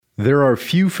There are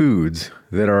few foods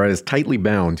that are as tightly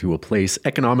bound to a place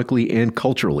economically and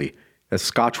culturally as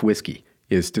Scotch whisky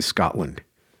is to Scotland.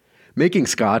 Making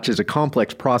Scotch is a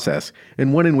complex process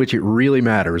and one in which it really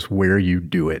matters where you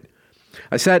do it.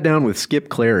 I sat down with Skip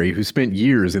Clary, who spent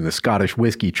years in the Scottish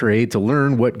whiskey trade, to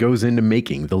learn what goes into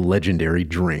making the legendary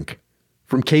drink.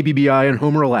 From KBBI in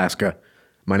Homer, Alaska,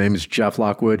 my name is Jeff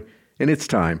Lockwood, and it's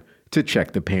time to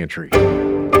check the pantry.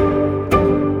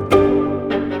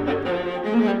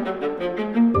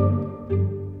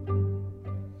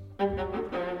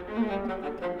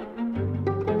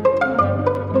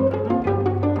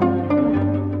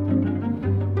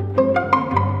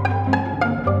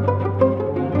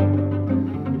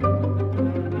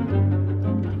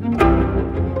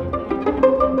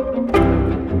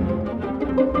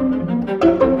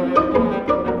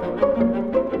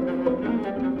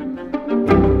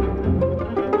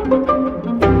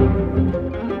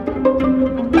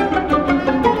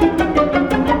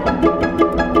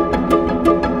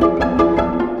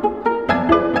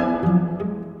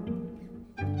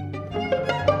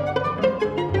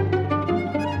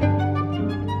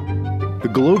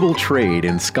 Global trade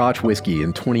in Scotch whiskey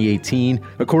in 2018,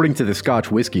 according to the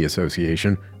Scotch Whisky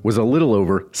Association, was a little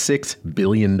over $6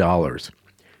 billion.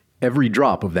 Every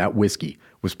drop of that whiskey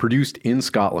was produced in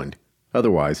Scotland.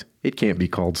 Otherwise, it can't be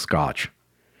called Scotch.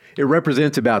 It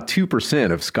represents about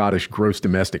 2% of Scottish gross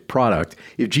domestic product.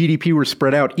 If GDP were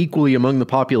spread out equally among the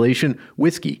population,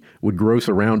 whiskey would gross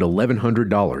around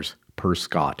 $1,100 per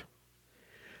Scot.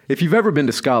 If you've ever been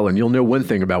to Scotland, you'll know one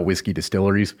thing about whiskey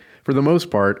distilleries. For the most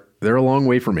part, they're a long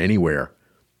way from anywhere.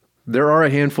 There are a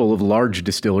handful of large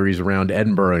distilleries around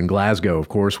Edinburgh and Glasgow, of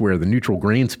course, where the neutral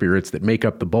grain spirits that make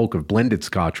up the bulk of blended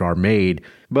Scotch are made.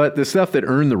 But the stuff that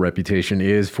earned the reputation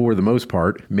is, for the most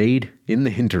part, made in the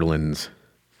hinterlands.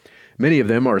 Many of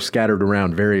them are scattered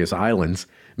around various islands.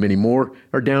 Many more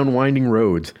are down winding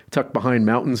roads, tucked behind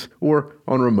mountains, or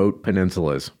on remote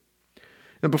peninsulas.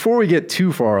 Now, before we get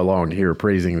too far along here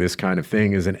praising this kind of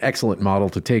thing as an excellent model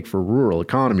to take for rural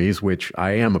economies, which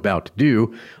I am about to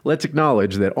do, let's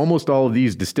acknowledge that almost all of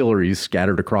these distilleries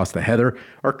scattered across the heather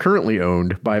are currently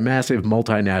owned by massive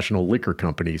multinational liquor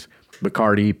companies,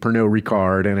 Bacardi, Pernod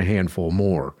Ricard, and a handful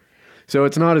more. So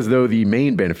it's not as though the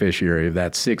main beneficiary of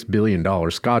that $6 billion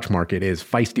Scotch market is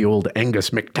feisty old Angus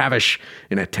McTavish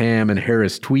in a Tam and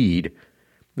Harris tweed.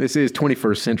 This is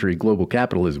 21st century global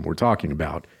capitalism we're talking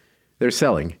about. They're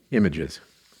selling images.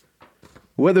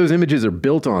 What those images are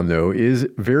built on, though, is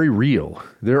very real.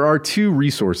 There are two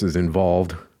resources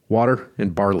involved: water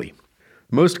and barley.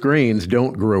 Most grains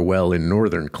don't grow well in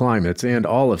northern climates, and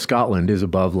all of Scotland is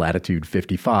above latitude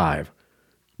 55.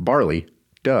 Barley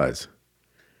does.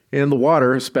 And the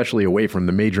water, especially away from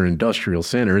the major industrial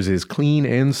centers, is clean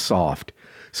and soft.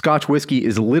 Scotch whiskey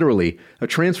is literally a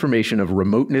transformation of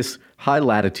remoteness, high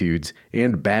latitudes,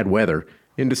 and bad weather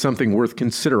into something worth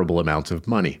considerable amounts of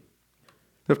money.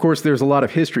 Of course, there's a lot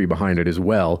of history behind it as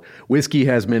well. Whiskey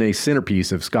has been a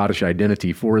centerpiece of Scottish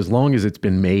identity for as long as it's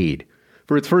been made.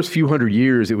 For its first few hundred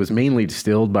years, it was mainly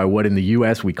distilled by what in the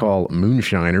U.S. we call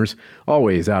moonshiners,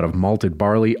 always out of malted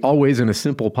barley, always in a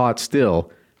simple pot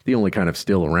still, the only kind of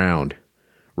still around.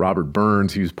 Robert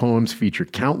Burns, whose poems feature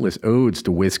countless odes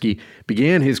to whiskey,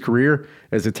 began his career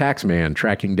as a taxman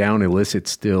tracking down illicit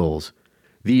stills.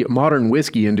 The modern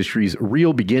whiskey industry's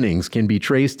real beginnings can be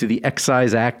traced to the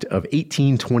Excise Act of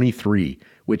 1823,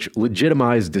 which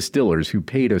legitimized distillers who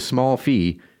paid a small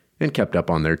fee and kept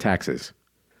up on their taxes.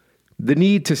 The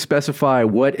need to specify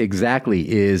what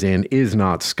exactly is and is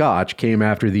not Scotch came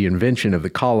after the invention of the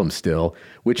column still,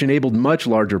 which enabled much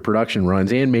larger production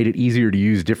runs and made it easier to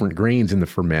use different grains in the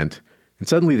ferment, and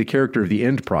suddenly the character of the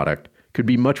end product could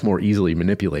be much more easily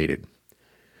manipulated.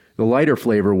 The lighter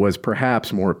flavor was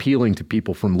perhaps more appealing to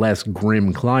people from less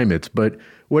grim climates, but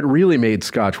what really made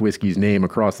Scotch whiskey's name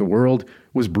across the world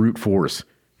was brute force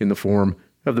in the form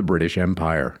of the British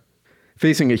Empire.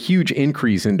 Facing a huge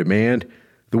increase in demand,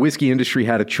 the whiskey industry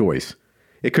had a choice.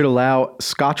 It could allow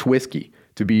Scotch whiskey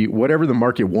to be whatever the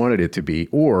market wanted it to be,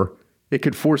 or it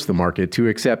could force the market to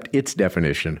accept its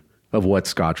definition of what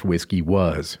Scotch whiskey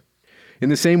was. In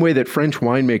the same way that French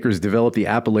winemakers developed the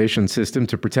appellation system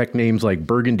to protect names like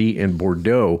Burgundy and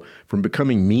Bordeaux from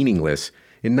becoming meaningless,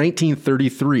 in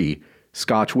 1933,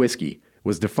 Scotch whiskey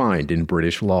was defined in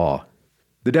British law.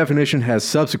 The definition has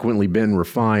subsequently been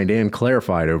refined and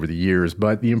clarified over the years,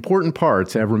 but the important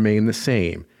parts have remained the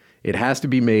same. It has to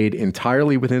be made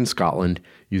entirely within Scotland,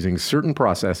 using certain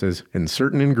processes and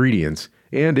certain ingredients,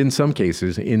 and in some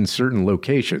cases in certain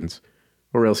locations,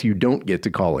 or else you don't get to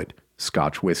call it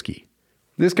Scotch whiskey.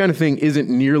 This kind of thing isn't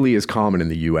nearly as common in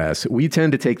the US. We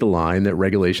tend to take the line that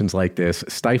regulations like this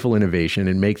stifle innovation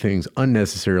and make things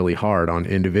unnecessarily hard on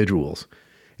individuals.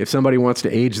 If somebody wants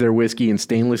to age their whiskey in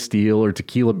stainless steel or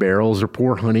tequila barrels or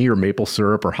pour honey or maple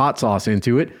syrup or hot sauce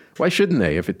into it, why shouldn't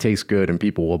they if it tastes good and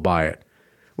people will buy it?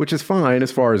 Which is fine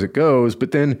as far as it goes,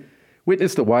 but then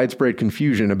witness the widespread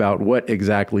confusion about what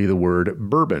exactly the word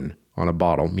bourbon on a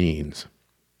bottle means.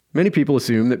 Many people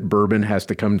assume that bourbon has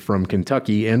to come from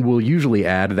Kentucky and will usually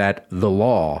add that the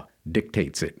law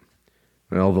dictates it.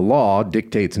 Well, the law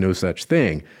dictates no such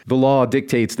thing. The law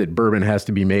dictates that bourbon has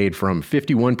to be made from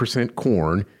 51%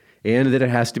 corn and that it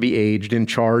has to be aged in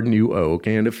charred new oak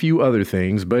and a few other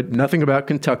things, but nothing about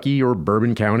Kentucky or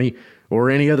Bourbon County or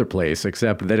any other place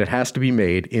except that it has to be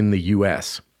made in the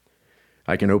U.S.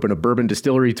 I can open a bourbon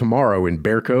distillery tomorrow in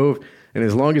Bear Cove, and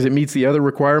as long as it meets the other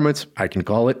requirements, I can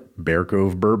call it Bear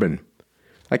Cove Bourbon.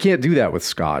 I can't do that with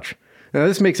Scotch. Now,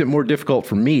 this makes it more difficult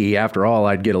for me. After all,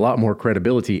 I'd get a lot more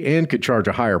credibility and could charge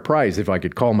a higher price if I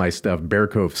could call my stuff Bear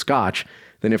Cove Scotch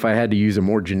than if I had to use a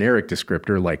more generic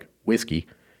descriptor like whiskey.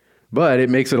 But it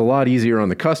makes it a lot easier on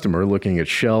the customer looking at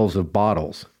shelves of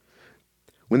bottles.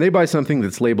 When they buy something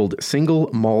that's labeled single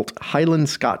malt Highland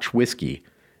Scotch whiskey,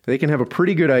 they can have a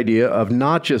pretty good idea of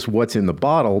not just what's in the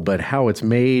bottle, but how it's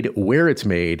made, where it's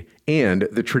made, and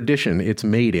the tradition it's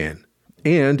made in.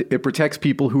 And it protects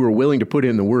people who are willing to put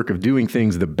in the work of doing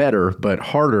things the better, but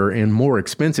harder and more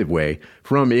expensive way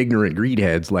from ignorant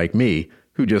greedheads like me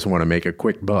who just want to make a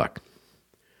quick buck.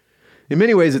 In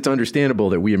many ways, it's understandable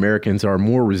that we Americans are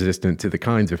more resistant to the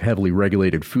kinds of heavily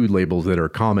regulated food labels that are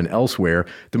common elsewhere.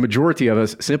 The majority of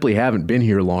us simply haven't been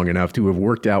here long enough to have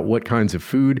worked out what kinds of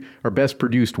food are best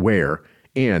produced where,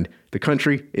 and the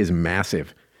country is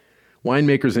massive.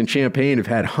 Winemakers in Champagne have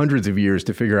had hundreds of years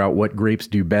to figure out what grapes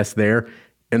do best there,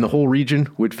 and the whole region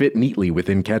would fit neatly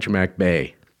within Kachemak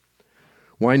Bay.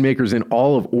 Winemakers in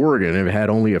all of Oregon have had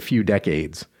only a few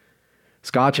decades.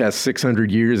 Scotch has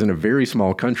 600 years and a very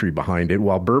small country behind it,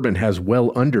 while bourbon has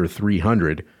well under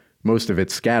 300, most of it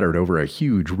scattered over a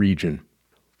huge region.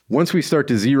 Once we start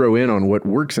to zero in on what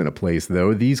works in a place,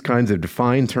 though, these kinds of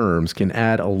defined terms can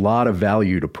add a lot of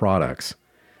value to products.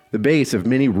 The base of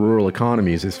many rural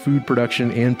economies is food production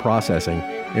and processing,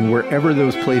 and wherever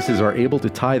those places are able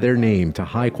to tie their name to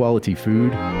high-quality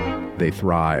food, they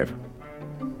thrive.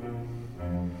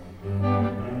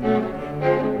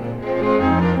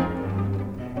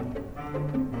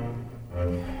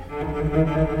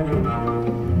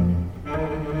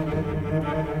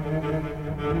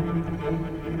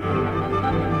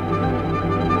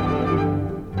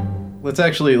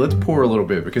 Let's pour a little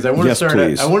bit because I want to start.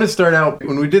 I want to start out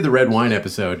when we did the red wine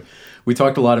episode. We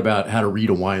talked a lot about how to read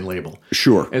a wine label.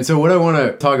 Sure. And so what I want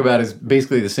to talk about is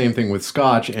basically the same thing with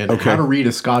Scotch and how to read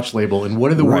a Scotch label and what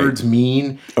do the words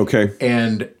mean. Okay.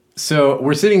 And so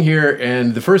we're sitting here,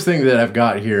 and the first thing that I've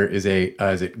got here is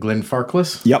is it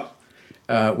Glenfarclas?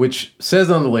 Yep. Which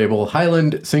says on the label,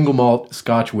 Highland single malt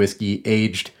Scotch whiskey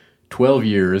aged 12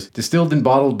 years, distilled and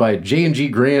bottled by J&G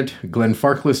Grant,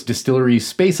 Glenfarclas Distillery,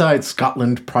 Speyside,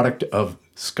 Scotland, product of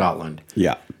Scotland.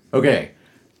 Yeah. Okay,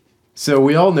 so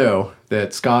we all know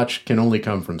that Scotch can only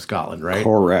come from Scotland, right?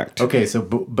 Correct. Okay, so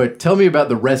but tell me about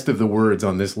the rest of the words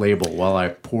on this label while I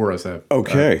pour us a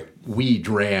wee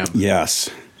dram. Yes.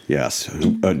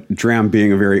 A dram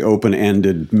being a very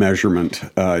open-ended measurement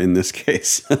in this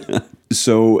case.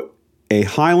 So a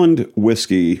Highland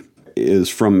whiskey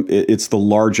it's the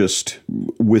largest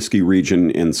whiskey region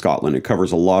in Scotland. It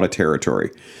covers a lot of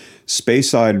territory.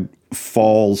 Speyside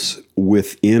falls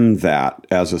within that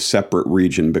as a separate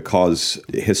region because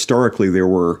historically there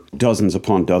were dozens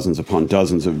upon dozens upon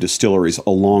dozens of distilleries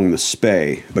along the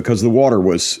Spey because the water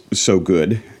was so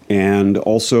good. And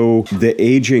also the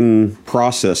aging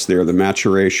process there, the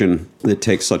maturation that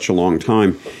takes such a long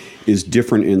time, is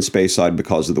different in Speyside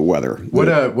because of the weather.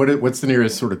 What's the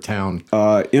nearest sort of town?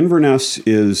 Inverness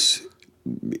is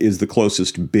the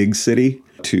closest big city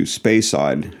to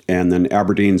Speyside, and then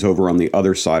Aberdeen's over on the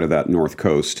other side of that north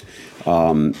coast,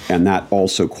 and that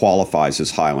also qualifies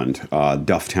as Highland,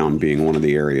 Dufftown being one of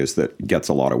the areas that gets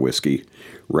a lot of whiskey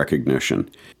recognition.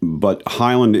 But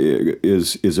Highland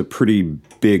is a pretty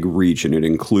big region. It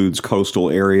includes coastal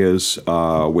areas,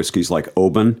 whiskeys like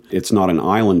Oban. It's not an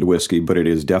island whiskey, but it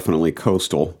is definitely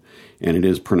coastal, and it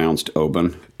is pronounced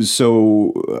Oban.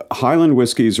 So Highland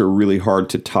whiskeys are really hard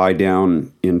to tie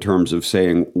down in terms of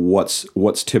saying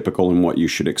what's typical and what you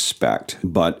should expect.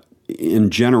 But in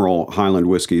general, Highland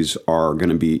whiskeys are going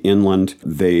to be inland.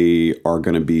 They are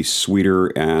going to be sweeter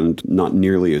and not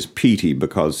nearly as peaty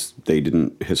because they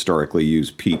didn't historically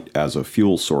use peat as a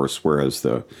fuel source, whereas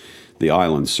the The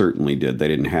islands certainly did. They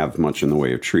didn't have much in the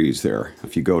way of trees there.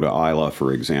 If you go to Isla,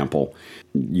 for example,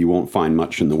 you won't find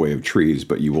much in the way of trees,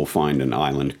 but you will find an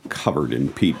island covered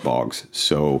in peat bogs.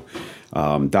 So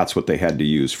that's what they had to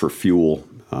use for fuel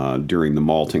during the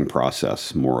malting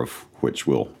process, more of which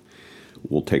we'll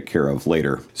take care of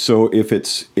later. So if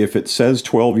it says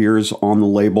 12 years on the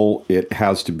label, it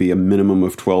has to be a minimum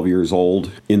of 12 years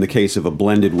old. In the case of a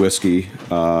blended whiskey,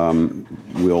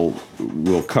 we'll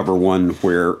cover one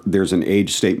where there's an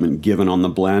age statement given on the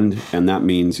blend, and that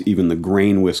means even the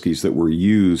grain whiskeys that were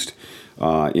used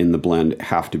in the blend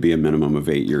have to be a minimum of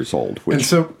 8 years old. And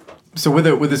so with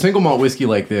a single malt whiskey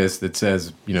like this that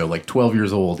says, like 12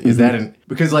 years old, is that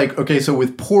because like, okay, so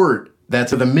with port,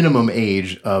 that's the minimum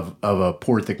age of a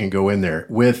port that can go in there.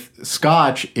 With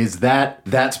Scotch, is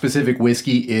that specific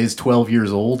whiskey is 12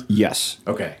 years old? Yes.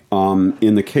 Okay.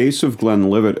 In the case of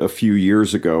Glenlivet a few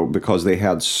years ago, because they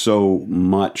had so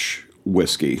much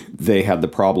whiskey, they had the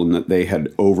problem that they had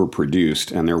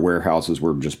overproduced and their warehouses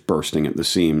were just bursting at the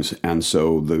seams. And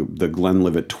so the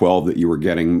Glenlivet 12 that you were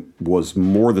getting was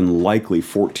more than likely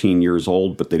 14 years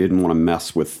old, but they didn't want to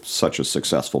mess with such a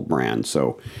successful brand.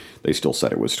 So they still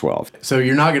said it was 12. So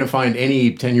you're not going to find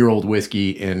any 10-year-old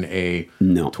whiskey in a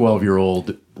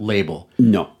 12-year-old label.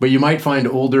 No. But you might find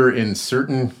older in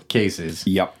certain cases.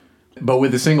 Yep. But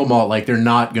with the single malt, like they're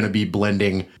not going to be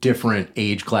blending different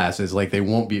age classes. Like they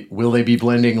won't be. Will they be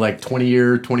blending like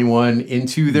 20-year, 21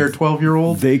 into their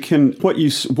 12-year-old? They can. What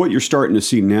you're starting to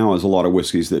see now is a lot of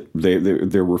whiskeys that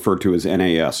they're referred to as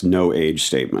NAS, no age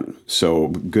statement. So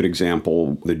good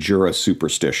example, the Jura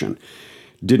Superstition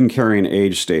didn't carry an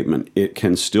age statement. It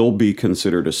can still be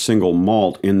considered a single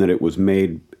malt in that it was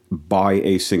made by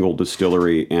a single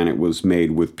distillery and it was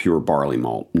made with pure barley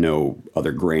malt, no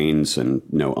other grains and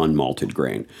no unmalted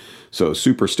grain. So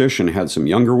Superstition had some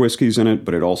younger whiskeys in it,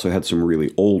 but it also had some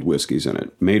really old whiskeys in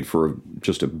it, made for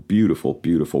just a beautiful,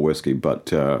 beautiful whiskey,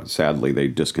 but sadly they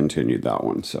discontinued that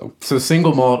one. So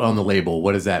single malt on the label,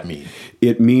 what does that mean?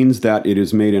 It means that it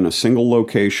is made in a single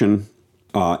location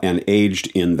and aged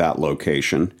in that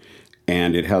location,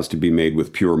 and it has to be made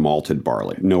with pure malted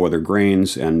barley. No other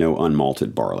grains and no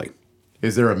unmalted barley.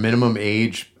 Is there a minimum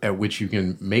age at which you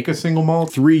can make a single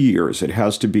malt? 3 years. It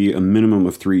has to be a minimum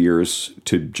of 3 years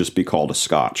to just be called a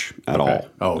Scotch at all.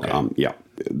 Oh, okay. Yeah.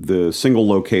 The single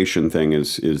location thing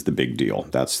is the big deal.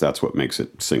 That's what makes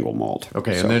it single malt.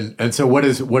 Okay, so. So what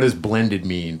does blended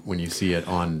mean when you see it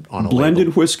on a blended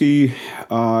label? Whiskey?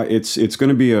 It's going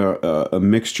to be a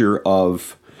mixture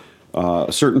of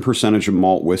a certain percentage of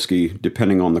malt whiskey,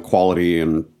 depending on the quality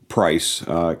and price.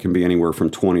 It can be anywhere from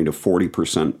 20 to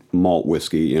 40% malt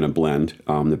whiskey in a blend.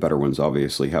 The better ones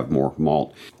obviously have more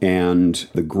malt. And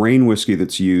the grain whiskey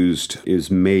that's used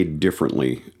is made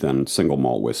differently than single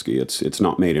malt whiskey. It's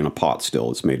not made in a pot still.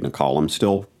 It's made in a column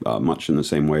still, much in the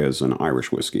same way as an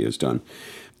Irish whiskey is done.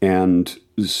 And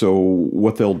so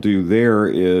what they'll do there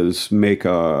is make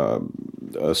a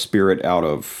spirit out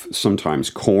of sometimes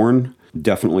corn,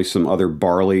 definitely some other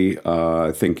barley.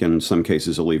 I think in some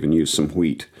cases they'll even use some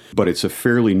wheat. But it's a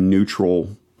fairly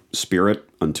neutral spirit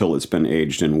until it's been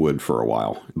aged in wood for a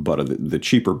while. But the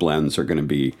cheaper blends are going to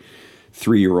be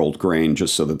 3-year-old grain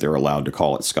just so that they're allowed to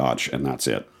call it Scotch, and that's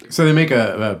it. So they make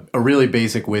a really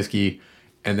basic whiskey,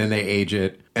 and then they age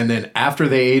it. And then after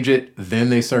they age it, then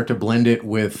they start to blend it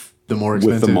with the more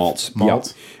expensive with the malts. Yep.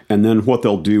 And then what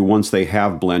they'll do once they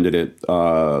have blended it,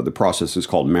 the process is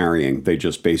called marrying. They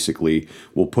just basically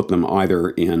will put them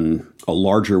either in a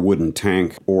larger wooden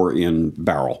tank or in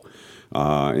barrel.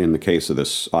 In the case of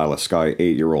this Isle of Skye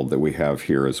 8-year-old that we have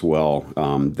here as well,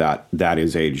 that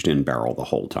is aged in barrel the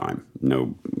whole time.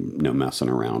 No messing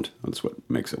around. That's what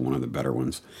makes it one of the better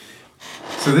ones.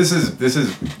 So this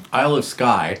is Isle of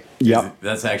Skye. Yeah,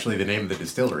 that's actually the name of the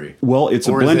distillery. Well, it's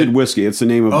a blended whiskey. It's the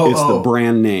name of the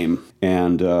brand name,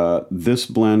 and this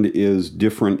blend is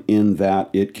different in that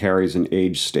it carries an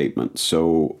age statement.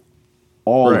 So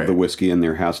all of the whiskey in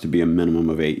there has to be a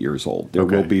minimum of 8 years old. There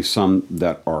will be some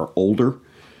that are older,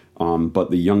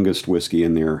 but the youngest whiskey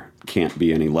in there can't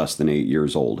be any less than 8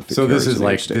 years old. So this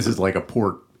is like a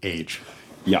port age.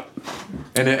 Yeah,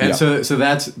 so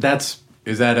that's.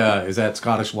 Is that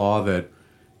Scottish law that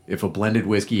if a blended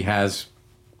whiskey has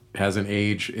an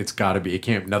age,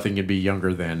 nothing can be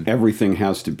younger than... Everything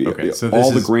has to be. Okay, so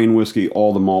all the grain whiskey,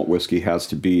 all the malt whiskey has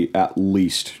to be at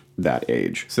least that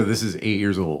age. So this is 8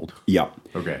 years old. Yeah.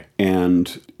 Okay.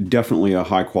 And definitely a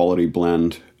high quality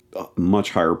blend, a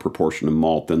much higher proportion of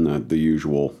malt than the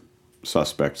usual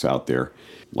suspects out there,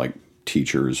 like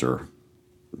Teachers or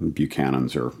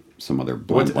Buchanan's or some other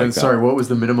blend like that. Sorry, what was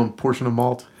the minimum portion of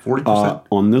malt? 40%?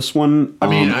 On this one,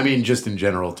 I mean, just in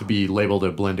general, to be labeled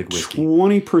a blended whiskey.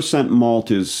 20% malt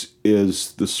is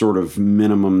the sort of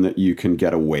minimum that you can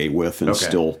get away with and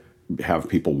still have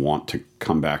people want to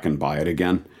come back and buy it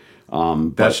again.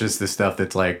 That's just the stuff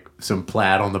that's like some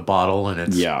plaid on the bottle, and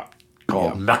it's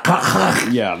called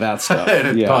yeah, that stuff.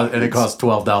 and it costs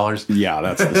 $12. Yeah,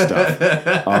 that's the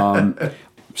stuff.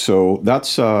 So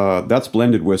that's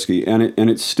blended whiskey, and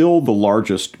it's still the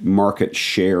largest market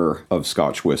share of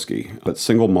Scotch whiskey. But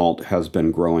single malt has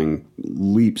been growing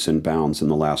leaps and bounds in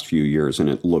the last few years, and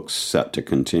it looks set to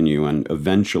continue. And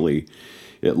eventually,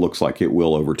 it looks like it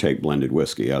will overtake blended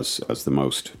whiskey as the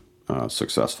most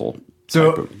successful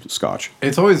type of Scotch.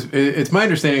 It's my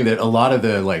understanding that a lot of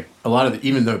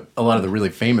the really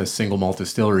famous single malt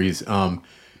distilleries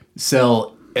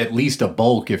sell at least a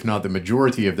bulk, if not the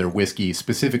majority of their whiskey,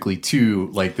 specifically to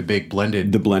like the big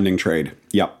blended. The blending trade.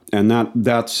 Yep. And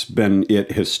that's been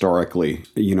it historically.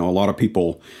 You know, a lot of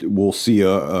people will see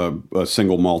a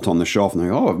single malt on the shelf and they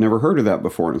go, oh, I've never heard of that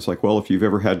before. And it's like, well, if you've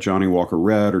ever had Johnny Walker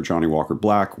Red or Johnny Walker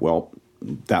Black, well,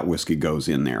 that whiskey goes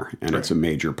in there, and it's a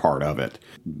major part of it.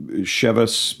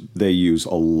 Chivas, they use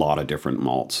a lot of different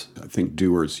malts. I think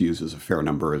Dewar's uses a fair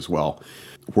number as well.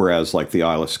 Whereas like the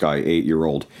Isle of Skye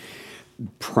 8-year-old,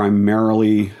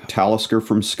 primarily Talisker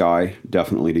from Skye,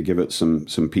 definitely to give it some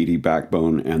peaty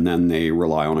backbone, and then they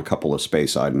rely on a couple of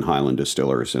Speyside and Highland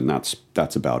distillers, and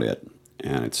that's about it.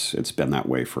 And it's been that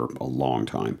way for a long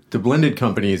time. The blended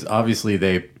companies, obviously,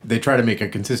 they try to make a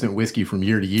consistent whiskey from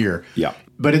year to year. Yeah.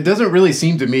 But it doesn't really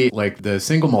seem to me like the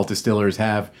single malt distillers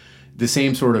have the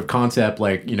same sort of concept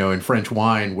like, you know, in French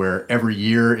wine where every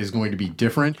year is going to be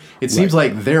different. It seems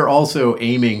like they're also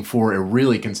aiming for a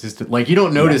really consistent, like you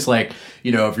don't notice like,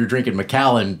 you know, if you're drinking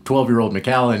Macallan, 12-year-old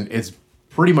Macallan, it's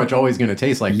pretty much always going to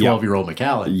taste like 12-year-old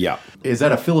Macallan. Yeah. Is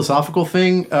that a philosophical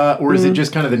thing or is it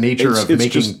just kind of the nature of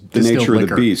making just the distilled nature liquor? of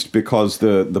the beast, because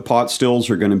the pot stills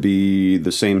are going to be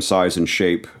the same size and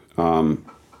shape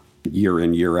year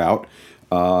in, year out.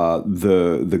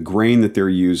 The grain that they're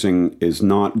using is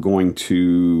not going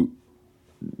to,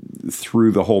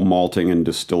 through the whole malting and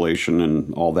distillation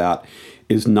and all that,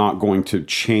 is not going to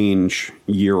change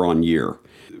year on year.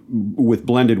 With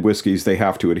blended whiskeys, they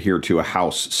have to adhere to a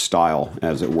house style,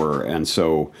 as it were. And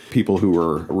so people who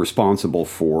are responsible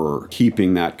for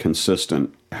keeping that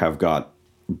consistent have got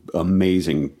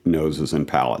amazing noses and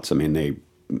palates. I mean,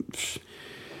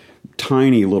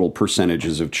 tiny little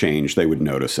percentages of change, they would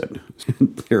notice it.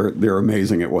 They're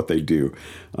amazing at what they do,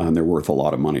 and they're worth a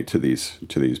lot of money to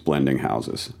these blending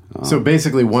houses. So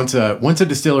basically, once a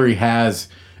distillery has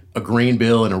a grain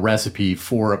bill and a recipe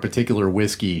for a particular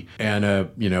whiskey and a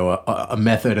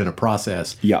method and a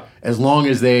process, as long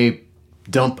as they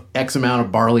dump X amount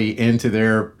of barley into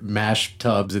their mash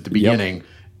tubs at the beginning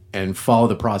and follow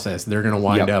the process, they're going to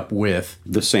wind up with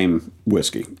the same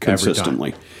whiskey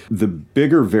consistently. The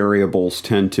bigger variables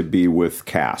tend to be with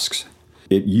casks.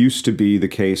 It used to be the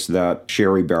case that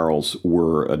sherry barrels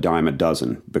were a dime a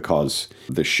dozen because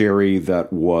the sherry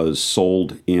that was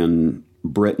sold in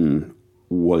Britain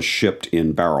was shipped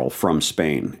in barrel from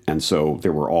Spain. And so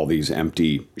there were all these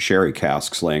empty sherry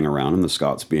casks laying around, and the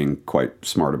Scots, being quite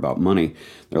smart about money,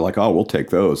 they're like, oh, we'll take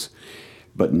those.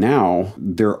 But now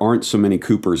there aren't so many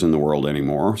coopers in the world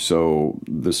anymore, so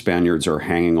the Spaniards are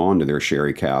hanging on to their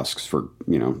sherry casks for,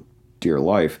 dear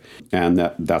life. And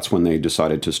that's when they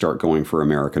decided to start going for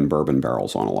American bourbon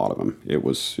barrels on a lot of them. It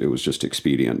was just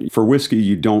expedient. For whiskey,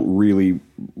 you don't really,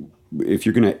 if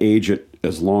you're going to age it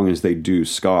as long as they do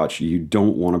Scotch, you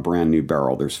don't want a brand new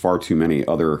barrel. There's far too many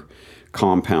other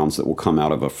compounds that will come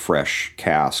out of a fresh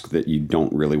cask that you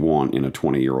don't really want in a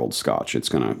 20-year-old Scotch. It's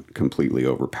going to completely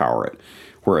overpower it.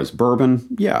 Whereas bourbon,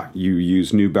 you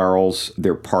use new barrels.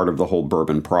 They're part of the whole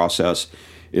bourbon process.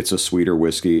 It's a sweeter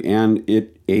whiskey, and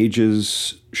it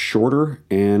ages shorter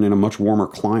and in a much warmer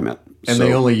climate. And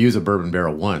they only use a bourbon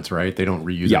barrel once, right? They don't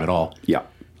reuse them at all. Yeah.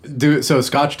 So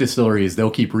Scotch distilleries,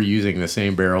 they'll keep reusing the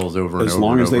same barrels over and over. As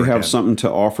long as they have something to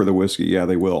offer the whiskey,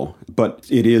 they will. But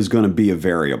it is going to be a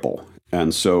variable.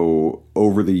 And so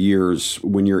over the years,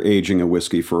 when you're aging a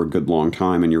whiskey for a good long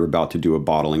time and you're about to do a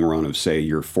bottling run of, say,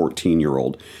 your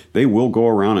 14-year-old, they will go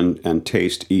around and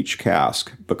taste each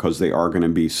cask because they are going to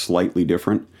be slightly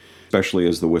different, especially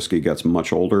as the whiskey gets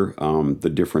much older.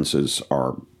 The differences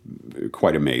are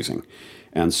quite amazing.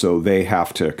 And so they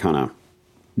have to kind of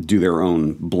do their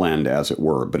own blend, as it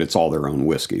were, but it's all their own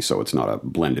whiskey, so it's not a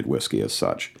blended whiskey as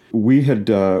such. We had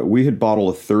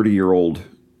bottled a 30-year-old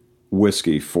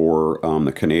whiskey for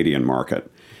the Canadian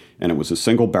market, and it was a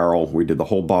single barrel. We did the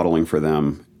whole bottling for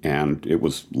them, and it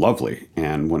was lovely.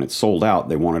 And when it sold out,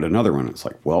 they wanted another one. It's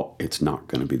like, well, it's not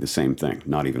going to be the same thing,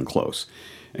 not even close.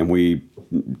 And we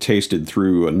tasted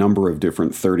through a number of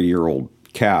different 30-year-old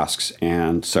casks,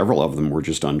 and several of them were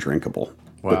just undrinkable.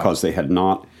 Wow. Because they had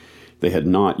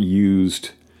not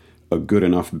used a good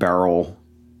enough barrel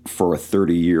for a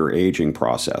 30-year aging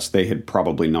process. They had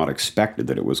probably not expected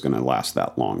that it was going to last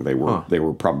that long. They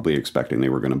were probably expecting they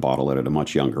were going to bottle it at a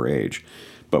much younger age.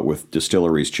 But with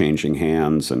distilleries changing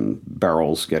hands and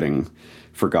barrels getting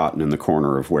forgotten in the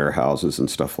corner of warehouses and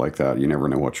stuff like that, you never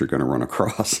know what you're going to run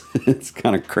across. It's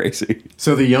kind of crazy.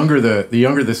 So the younger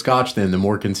the Scotch, then the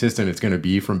more consistent it's going to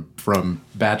be from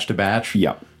batch to batch.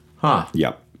 Yep. Huh.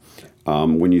 Yep.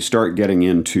 When you start getting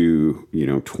into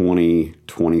 20,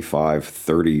 25,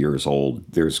 30 years old,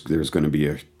 there's going to be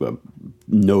a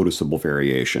noticeable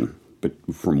variation, but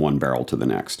from one barrel to the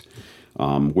next.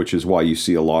 Which is why you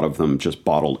see a lot of them just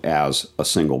bottled as a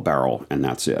single barrel, and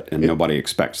that's it. And nobody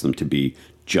expects them to be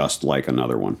just like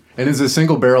another one. And is a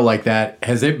single barrel like that,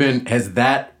 has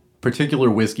that particular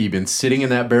whiskey been sitting in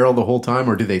that barrel the whole time,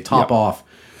 or do they top off?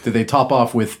 Do they top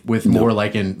off with more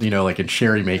like in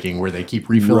sherry making, where they keep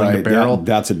refilling the barrel?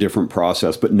 That's a different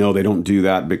process. But no, they don't do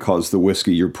that, because the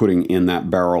whiskey you're putting in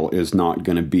that barrel is not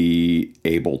going to be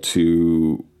able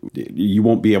to... You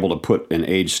won't be able to put an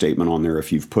age statement on there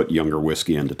if you've put younger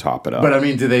whiskey in to top it up. But I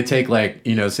mean, do they take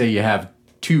say you have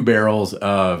 2 barrels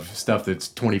of stuff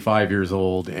that's 25 years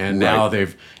old, and now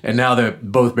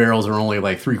both barrels are only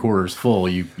like 3/4 full.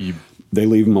 They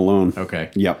leave them alone. Okay.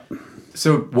 Yep.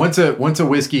 So once a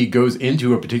whiskey goes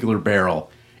into a particular barrel,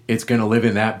 it's going to live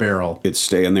in that barrel. It's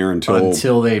staying there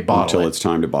until they bottle until it's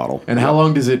time to bottle. And how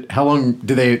long do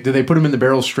they put them in the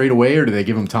barrels straight away, or do they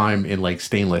give them time in like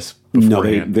stainless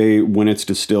beforehand? No, they when it's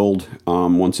distilled,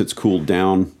 once it's cooled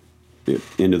down,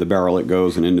 into the barrel it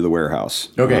goes and into the warehouse.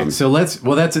 Okay, so that's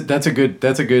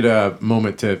a good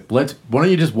moment to why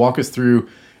don't you just walk us through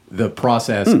the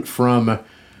process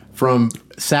from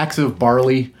sacks of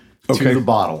barley to the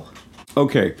bottle.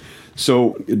 Okay,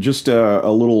 so just a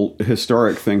little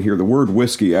historic thing here. The word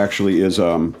whiskey actually is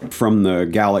from the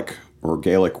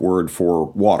Gaelic word for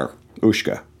water,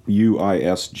 uisge,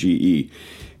 U-I-S-G-E.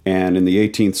 And in the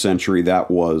 18th century, that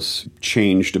was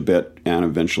changed a bit, and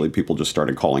eventually people just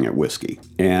started calling it whiskey.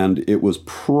 And it was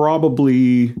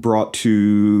probably brought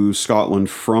to Scotland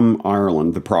from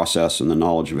Ireland, the process and the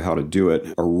knowledge of how to do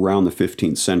it, around the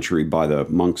 15th century by the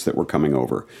monks that were coming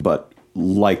over. But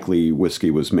likely whiskey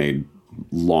was made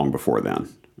long before then,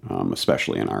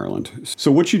 especially in Ireland.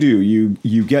 So what you do,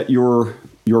 you get your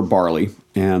barley,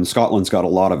 and Scotland's got a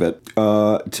lot of it.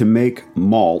 To make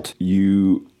malt,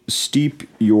 you steep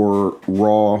your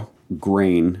raw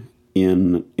grain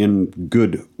in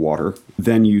good water.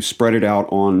 Then you spread it out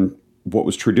on what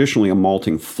was traditionally a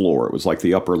malting floor. It was like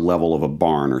the upper level of a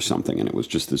barn or something, and it was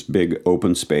just this big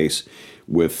open space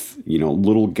with,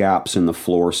 little gaps in the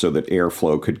floor so that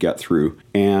airflow could get through.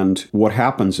 And what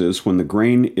happens is when the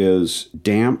grain is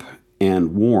damp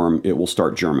and warm, it will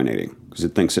start germinating because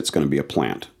it thinks it's going to be a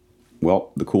plant.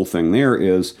 Well, the cool thing there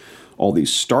is all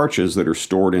these starches that are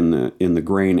stored in the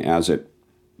grain as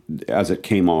it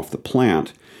came off the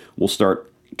plant will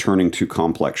start turning to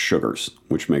complex sugars,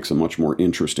 which makes a much more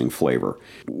interesting flavor.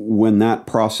 When that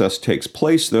process takes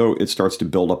place, though, it starts to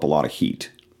build up a lot of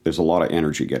heat. There's a lot of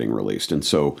energy getting released. And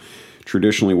so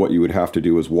traditionally what you would have to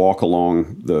do is walk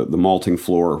along the malting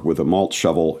floor with a malt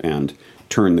shovel and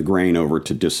turn the grain over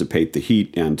to dissipate the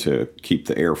heat and to keep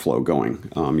the airflow going.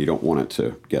 You don't want it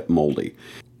to get moldy.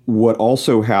 What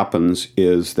also happens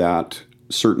is that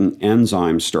certain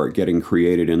enzymes start getting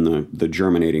created in the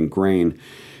germinating grain,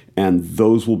 and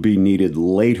those will be needed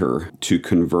later to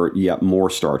convert yet more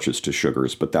starches to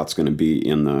sugars, but that's going to be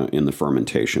in the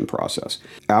fermentation process.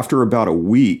 After about a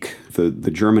week,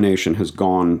 the germination has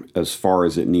gone as far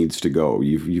as it needs to go.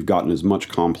 You've gotten as much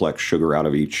complex sugar out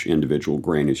of each individual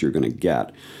grain as you're going to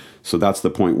get. So that's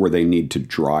the point where they need to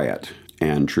dry it.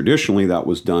 And traditionally that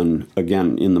was done,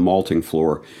 again, in the malting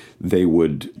floor. They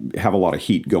would have a lot of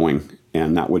heat going,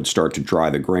 and that would start to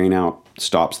dry the grain out,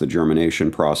 stops the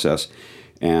germination process,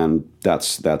 and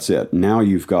that's it. Now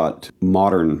you've got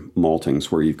modern maltings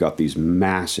where you've got these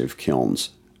massive kilns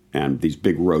and these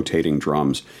big rotating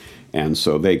drums, and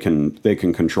so they can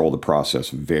control the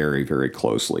process very, very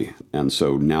closely. And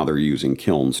so now they're using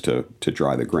kilns to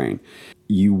dry the grain.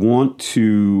 You want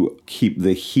to keep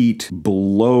the heat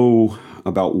below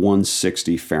about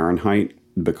 160 Fahrenheit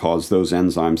because those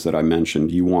enzymes that I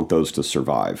mentioned, you want those to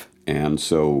survive. And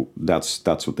so that's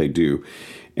what they do.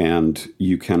 And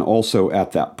you can also,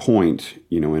 at that point,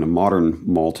 in a modern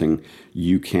malting,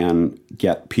 you can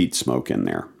get peat smoke in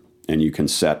there. and you can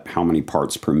set how many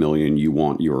parts per million you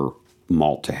want your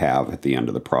malt to have at the end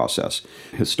of the process.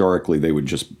 Historically, they would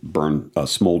just burn a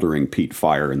smoldering peat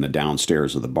fire in the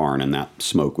downstairs of the barn, and that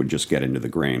smoke would just get into the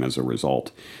grain as a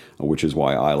result, which is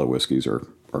why Islay whiskeys are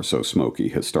so smoky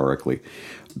historically.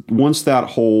 Once that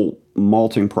whole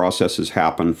malting process has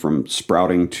happened from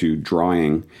sprouting to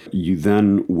drying, you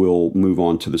then will move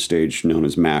on to the stage known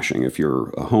as mashing. If you're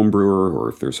a home brewer, or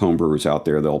if there's home brewers out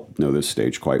there, they'll know this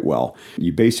stage quite well.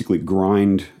 You basically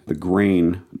grind the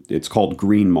grain. It's called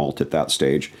green malt at that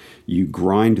stage. You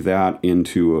grind that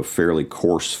into a fairly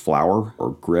coarse flour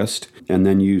or grist, and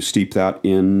then you steep that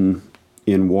in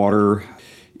water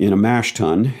in a mash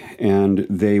tun, and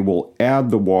they will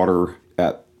add the water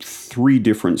at 3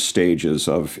 different stages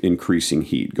of increasing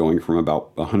heat, going from about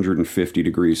 150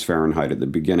 degrees Fahrenheit at the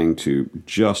beginning to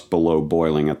just below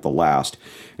boiling at the last.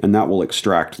 And that will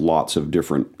extract lots of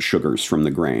different sugars from the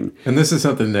grain. And this is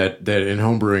something that in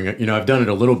home brewing, I've done it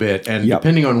a little bit. And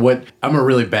depending on I'm a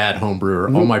really bad home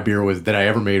brewer. All my beer that I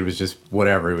ever made was just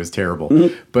whatever. It was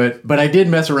terrible. But I did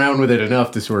mess around with it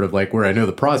enough to sort of where I know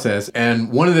the process.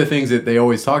 And one of the things that they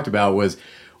always talked about was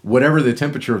whatever the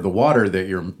temperature of the water that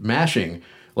you're mashing,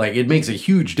 it makes a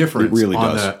huge difference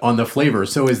on the flavor.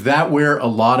 So is that where a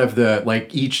lot of the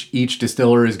each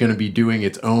distiller is going to be doing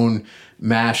its own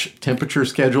mash temperature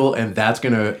schedule, and that's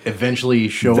going to eventually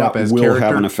show up as character? That will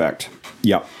have an effect.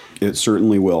 Yep, it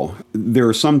certainly will. There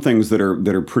are some things that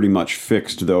are pretty much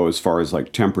fixed though, as far as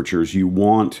temperatures. You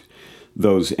want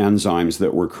those enzymes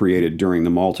that were created during the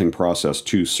malting process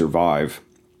to survive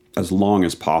as long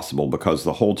as possible, because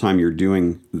the whole time you're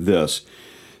doing this,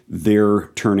 they're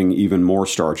turning even more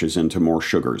starches into more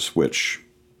sugars, which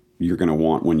you're going to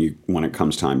want when it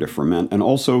comes time to ferment. And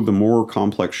also, the more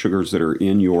complex sugars that are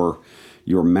in your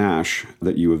mash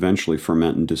that you eventually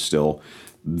ferment and distill,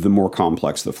 the more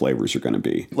complex the flavors are going to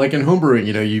be. Like in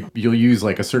homebrewing, you'll use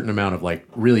a certain amount of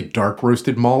really dark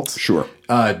roasted malts. Sure.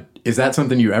 Is that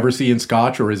something you ever see in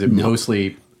Scotch, or is it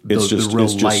mostly it's real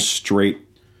just light?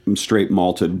 straight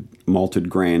malted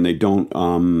grain? They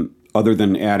don't. Other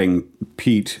than adding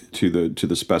peat to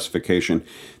the specification,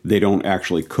 they don't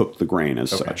actually cook the grain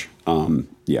as such.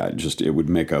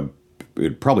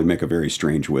 It'd probably make a very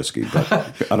strange whiskey. But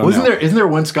I don't know. Isn't there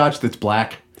one Scotch that's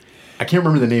black? I can't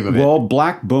remember the name of it. Well,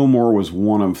 Black Bowmore was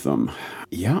one of them.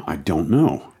 Yeah, I don't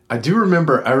know. I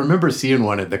remember seeing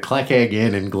one at the Cleckegg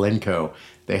Inn in Glencoe.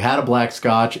 They had a black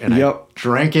Scotch, and I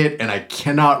drank it, and I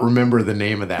cannot remember the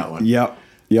name of that one. Yep.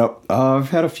 I've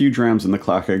had a few drams in the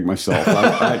Cleckegg myself.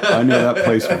 I know that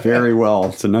place very well.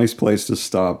 It's a nice place to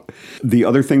stop. The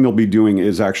other thing they'll be doing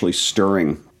is actually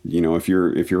stirring. If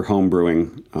you're home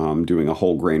brewing, doing a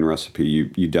whole grain recipe,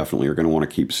 you definitely are going to want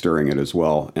to keep stirring it as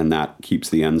well, and that keeps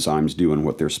the enzymes doing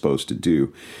what they're supposed to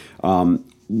do.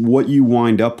 What you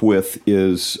wind up with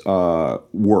is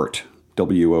wort,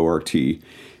 W-O-R-T,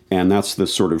 and that's the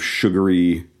sort of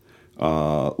sugary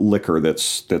liquor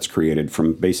that's created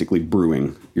from basically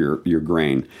brewing your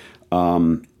grain.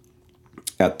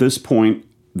 At this point,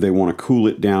 they want to cool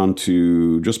it down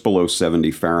to just below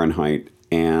 70 Fahrenheit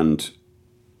and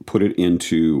put it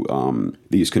into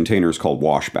these containers called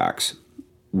washbacks.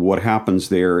 What happens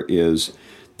there is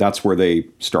that's where they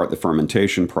start the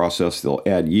fermentation process. They'll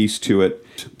add yeast to it.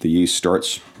 The yeast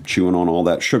starts chewing on all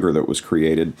that sugar that was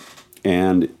created,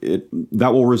 and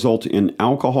that will result in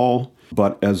alcohol.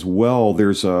 But as well,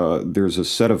 there's a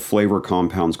set of flavor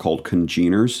compounds called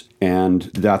congeners, and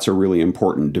that's a really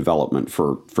important development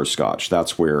for Scotch.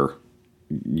 That's where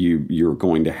you're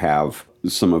going to have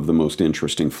some of the most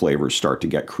interesting flavors start to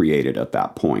get created at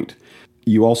that point.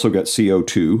 You also get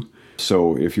CO2.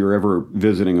 So if you're ever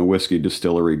visiting a whiskey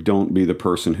distillery, don't be the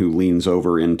person who leans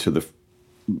over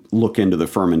look into the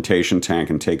fermentation tank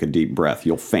and take a deep breath.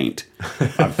 You'll faint.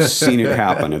 I've seen it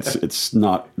happen. It's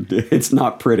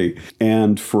not pretty.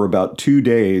 And for about 2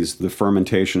 days, the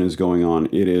fermentation is going on.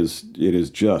 It is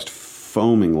just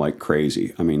foaming like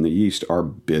crazy. I mean, the yeast are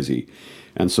busy,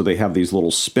 and so they have these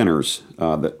little spinners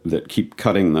that keep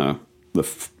cutting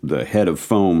the head of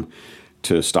foam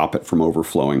to stop it from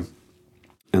overflowing.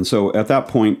 And so at that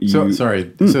point, these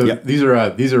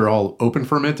are all open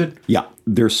fermented? Yeah.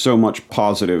 There's so much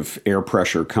positive air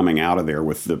pressure coming out of there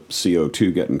with the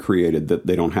CO2 getting created that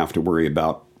they don't have to worry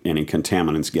about any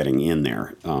contaminants getting in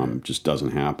there. Just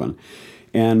doesn't happen.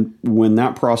 And when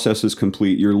that process is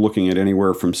complete, you're looking at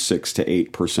anywhere from 6 to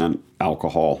 8%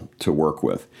 alcohol to work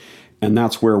with. And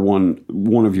that's where one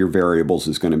of your variables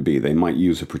is going to be. They might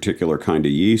use a particular kind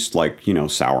of yeast, like,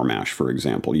 sour mash, for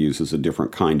example, uses a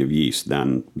different kind of yeast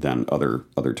than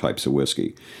other types of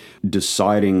whiskey.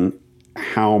 Deciding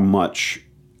how much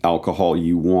alcohol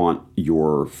you want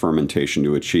your fermentation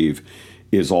to achieve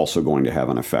is also going to have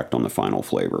an effect on the final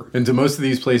flavor. And do most of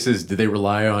these places, do they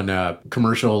rely on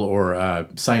commercial or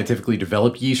scientifically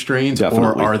developed yeast strains?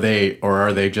 Definitely. Or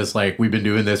are they just like, we've been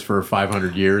doing this for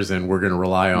 500 years and we're going to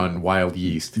rely on wild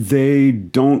yeast? They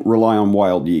don't rely on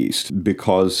wild yeast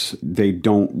because they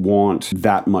don't want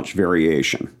that much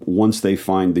variation. Once they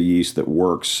find the yeast that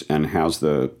works and has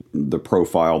the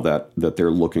profile that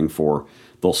they're looking for,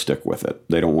 they'll stick with it.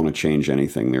 They don't want to change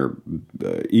anything. They're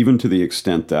even to the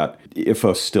extent that if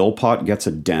a still pot gets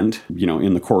a dent,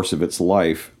 in the course of its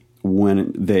life,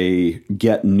 when they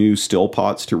get new still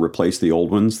pots to replace the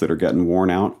old ones that are getting worn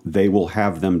out, they will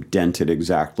have them dented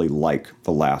exactly like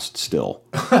the last still.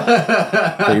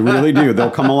 They really do. They'll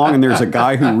come along and there's a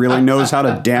guy who really knows how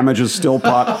to damage a still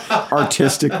pot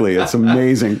artistically. It's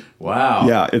amazing. Wow.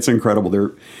 Yeah, it's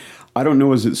incredible. I don't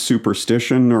know, is it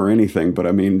superstition or anything, but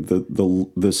I mean,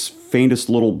 this faintest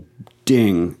little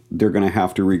ding, they're going to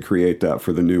have to recreate that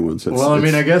for the new ones.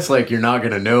 I guess you're not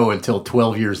going to know until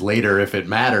 12 years later if it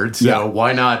mattered. So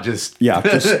why not just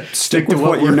stick with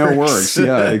what you know works.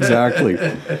 Yeah, exactly.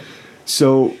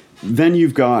 So then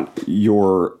you've got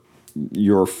your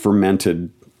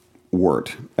fermented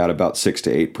wort at about 6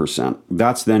 to 8%.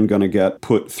 That's then going to get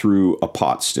put through a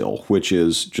pot still, which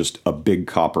is just a big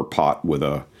copper pot with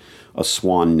a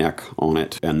swan neck on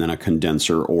it, and then a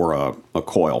condenser or a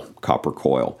coil, copper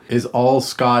coil. Is all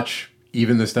Scotch,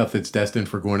 even the stuff that's destined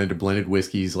for going into blended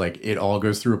whiskeys, it all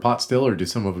goes through a pot still, or do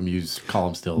some of them use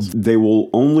column stills? They will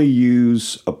only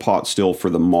use a pot still for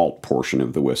the malt portion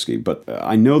of the whiskey, but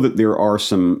I know that there are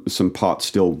some pot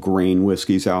still grain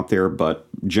whiskeys out there, but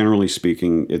generally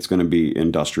speaking, it's going to be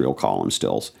industrial column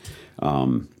stills.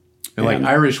 And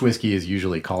Irish whiskey is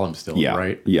usually column still,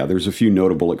 right? Yeah, there's a few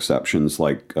notable exceptions,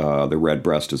 like the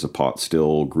Redbreast is a pot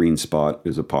still, Green Spot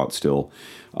is a pot still,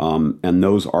 and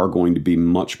those are going to be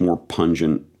much more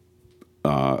pungent,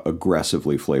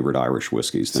 aggressively flavored Irish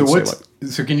whiskeys than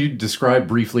So can you describe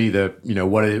briefly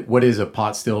what is a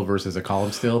pot still versus a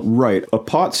column still? Right. A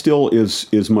pot still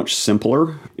is much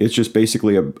simpler. It's just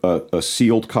basically a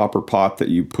sealed copper pot that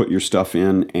you put your stuff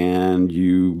in and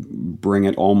you bring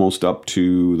it almost up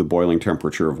to the boiling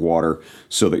temperature of water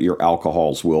so that your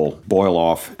alcohols will boil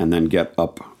off and then get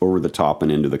up over the top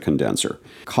and into the condenser.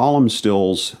 Column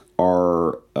stills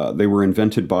they were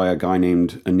invented by a guy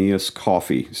named Aeneas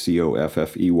Coffey,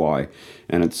 Coffey,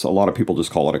 and a lot of people just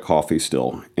call it a coffee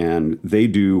still. And they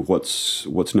do what's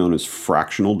known as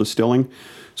fractional distilling.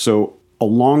 So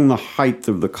along the height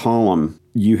of the column,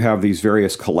 you have these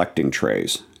various collecting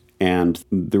trays. And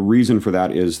the reason for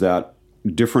that is that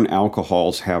different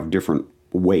alcohols have different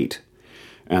weight.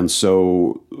 And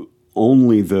so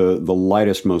only the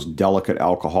lightest, most delicate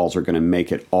alcohols are going to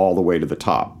make it all the way to the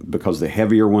top, because the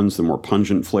heavier ones, the more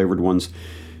pungent flavored ones,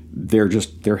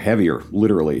 they're heavier,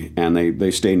 literally, and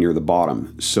they stay near the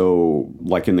bottom. So,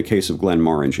 like in the case of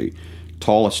Glenmorangie,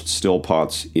 tallest still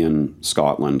pots in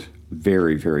Scotland,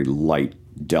 very, very light,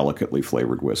 delicately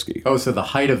flavored whiskey. Oh, so the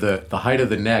height of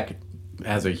the neck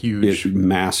has a huge,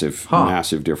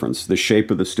 massive difference. The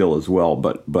shape of the still as well,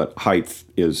 but height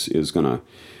is going to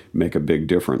make a big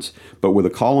difference. But with a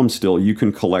column still, you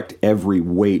can collect every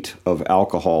weight of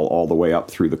alcohol all the way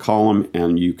up through the column,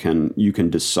 and you can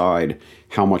decide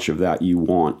how much of that you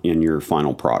want in your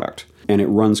final product. And it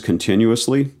runs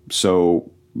continuously,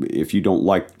 so if you don't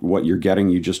like what you're getting,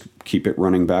 you just keep it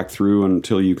running back through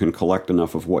until you can collect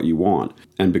enough of what you want.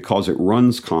 And because it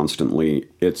runs constantly,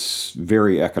 it's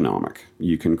very economic.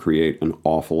 You can create an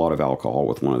awful lot of alcohol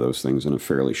with one of those things in a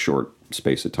fairly short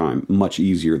space of time, much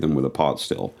easier than with a pot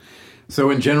still. So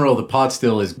in general, the pot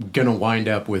still is going to wind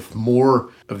up with more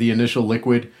of the initial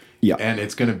liquid. Yeah. And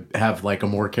it's going to have a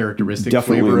more characteristic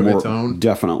flavor of its own.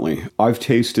 Definitely. I've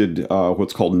tasted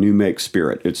what's called New Make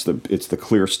Spirit. It's the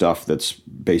clear stuff that's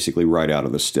basically right out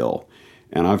of the still.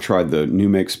 And I've tried the New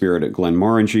Make Spirit at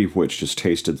Glenmorangie, which just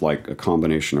tasted like a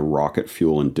combination of rocket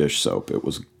fuel and dish soap. It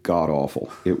was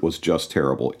god-awful. It was just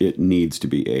terrible. It needs to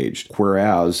be aged.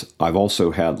 Whereas I've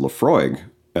also had Laphroaig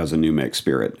as a New Make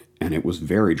Spirit, and it was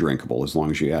very drinkable as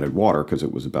long as you added water, because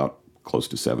it was about close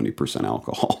to 70%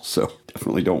 alcohol. So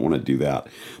definitely don't want to do that.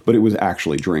 But it was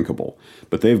actually drinkable.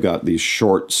 But they've got these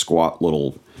short, squat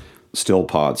little still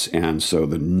pots, and so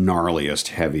the gnarliest,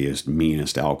 heaviest,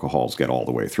 meanest alcohols get all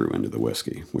the way through into the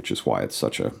whiskey, which is why it's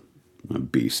such a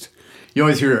beast. You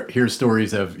always hear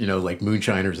stories of,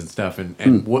 moonshiners and stuff,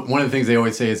 and one of the things they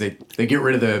always say is they get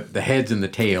rid of the heads and the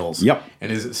tails. Yep.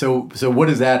 And so what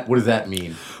does that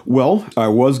mean? Well, I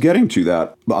was getting to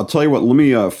that. I'll tell you what, let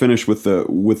me finish with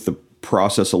the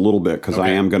process a little bit because I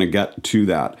am going to get to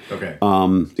that. Okay.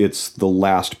 It's the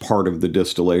last part of the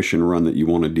distillation run that you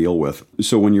want to deal with.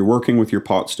 So when you're working with your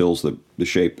pot stills, the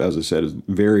shape, as I said, is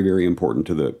very, very important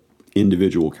to the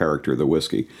individual character of the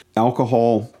whiskey.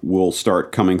 Alcohol will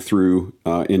start coming through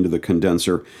into the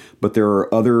condenser, but there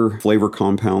are other flavor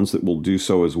compounds that will do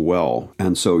so as well.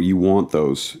 And so you want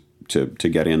those to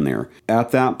get in there.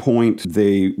 At that point,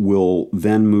 they will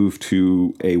then move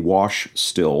to a wash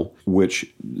still,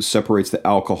 which separates the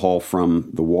alcohol from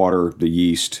the water, the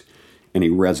yeast, any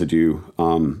residue,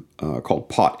 called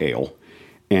pot ale.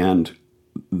 And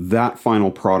that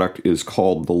final product is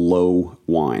called the low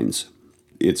wines.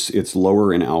 It's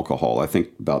lower in alcohol, I think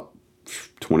about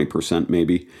 20%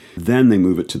 maybe. Then they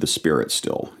move it to the spirit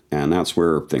still, and that's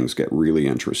where things get really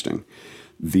interesting.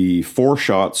 The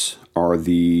foreshots are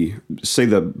the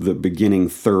beginning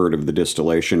third of the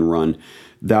distillation run.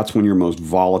 That's when your most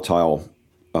volatile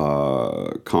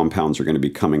compounds are going to be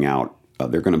coming out.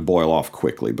 They're going to boil off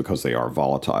quickly because they are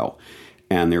volatile.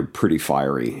 And they're pretty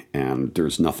fiery, and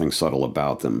there's nothing subtle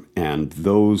about them. And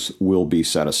those will be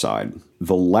set aside.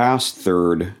 The last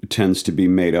third tends to be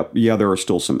made up. Yeah, there are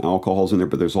still some alcohols in there,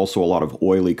 but there's also a lot of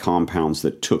oily compounds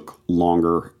that took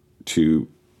longer to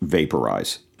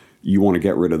vaporize. You want to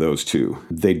get rid of those too.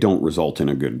 They don't result in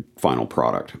a good final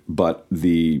product. But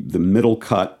the middle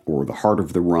cut, or the heart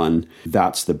of the run,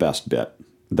 that's the best bit.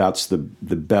 That's the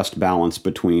best balance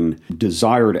between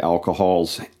desired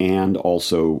alcohols and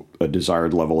also a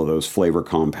desired level of those flavor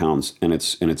compounds, and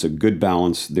it's a good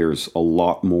balance. There's a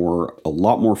lot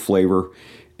more flavor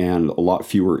and a lot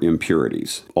fewer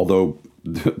impurities. Although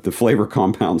the flavor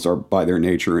compounds are by their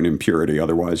nature an impurity.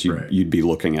 Otherwise, you'd be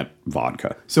looking at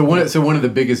vodka. So one of the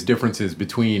biggest differences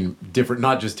between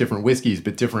not just different whiskeys,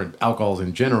 but different alcohols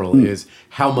in general is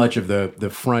how much of the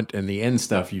front and the end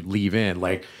stuff you leave in.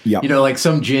 Like, like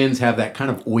some gins have that kind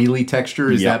of oily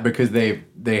texture. Is that because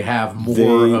they have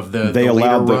more of the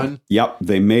later run? Yep.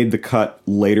 They made the cut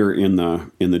later in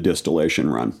the distillation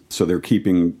run. So they're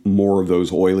keeping more of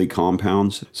those oily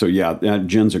compounds. So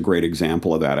gin's a great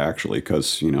example of that, actually,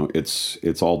 because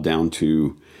it's all down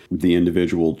to the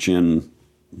individual gin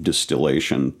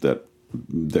distillation that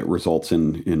results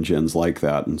in gins like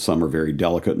that. And some are very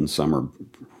delicate and some are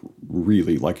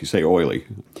really, like you say, oily.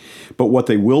 But what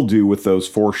they will do with those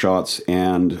foreshots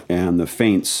and the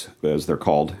feints, as they're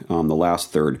called, the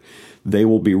last third, they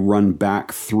will be run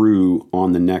back through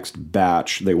on the next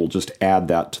batch. They will just add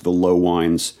that to the low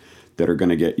wines that are going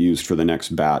to get used for the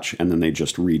next batch, and then they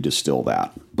just redistill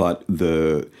that. But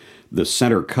the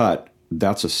center cut,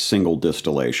 that's a single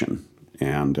distillation,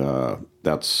 and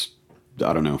that's,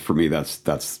 I don't know, for me that's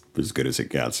as good as it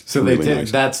gets. So really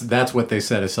nice. That's what they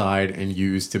set aside and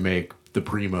use to make the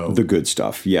primo. The good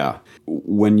stuff, yeah.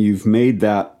 When you've made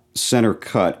that center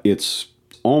cut, it's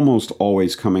almost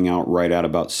always coming out right at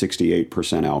about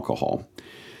 68% alcohol.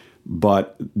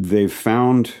 But they've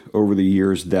found over the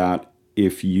years that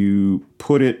if you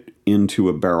put it into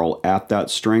a barrel at that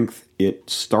strength, it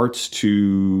starts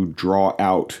to draw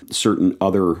out certain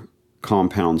other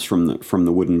compounds from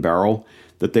the wooden barrel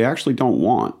that they actually don't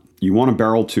want. You want a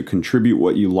barrel to contribute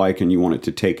what you like, and you want it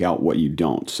to take out what you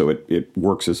don't. So it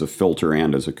works as a filter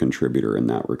and as a contributor in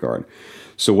that regard.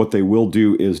 So what they will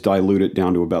do is dilute it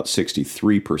down to about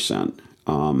 63%.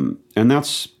 And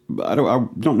that's, I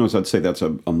don't know if I'd say that's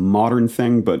a modern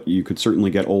thing, but you could certainly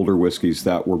get older whiskeys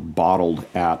that were bottled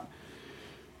at,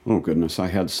 oh goodness, I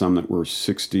had some that were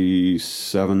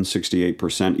 67,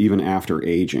 68% even after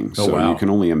aging. Oh, so wow. You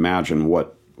can only imagine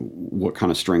what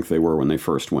kind of strength they were when they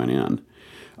first went in.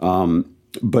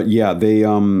 But yeah, they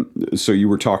so you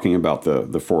were talking about the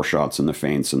foreshots and the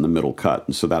feints and the middle cut,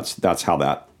 and so that's how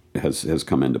that has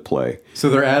come into play. So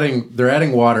they're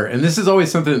adding water, and this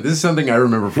is something I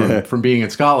remember from being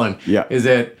in Scotland. Yeah. Is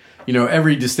that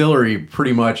every distillery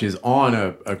pretty much is on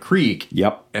a creek.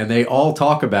 Yep. And they all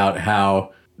talk about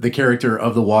how the character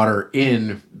of the water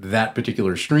in that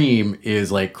particular stream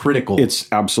is like critical. It's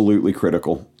absolutely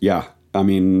critical. Yeah. I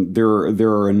mean, there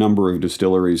are a number of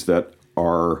distilleries that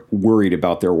are worried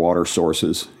about their water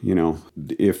sources.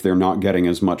 If they're not getting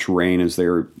as much rain as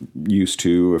they're used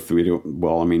to,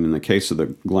 in the case of the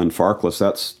Glenfarclas,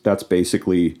 that's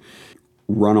basically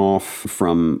runoff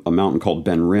from a mountain called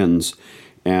Ben Rins,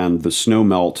 and the snow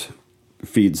melt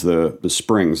feeds the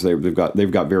springs. They've got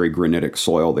very granitic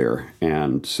soil there,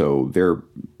 and so they're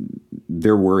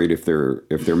worried if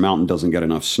their mountain doesn't get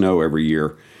enough snow every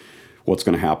year, what's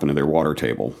going to happen to their water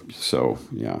table. So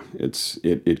yeah,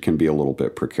 it can be a little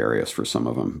bit precarious for some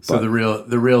of them. So the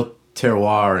real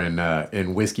terroir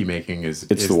in whiskey making is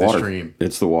the water. Stream.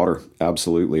 It's the water,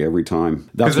 absolutely, every time.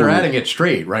 Because they're adding it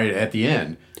straight right at the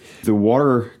end. The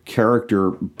water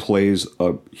character plays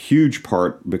a huge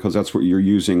part because that's what you're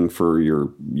using for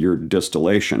your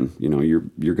distillation. You know,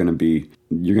 you're going to be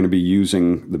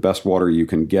using the best water you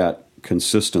can get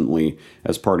consistently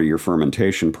as part of your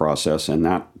fermentation process, and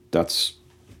that's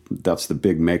the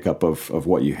big makeup of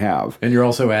what you have. And you're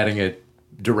also adding it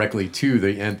directly to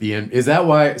the end. Is that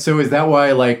why? So is that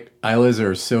why like Islas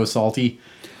are so salty?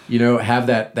 You know, have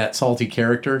that salty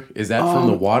character? Is that from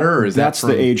the water, or is that's that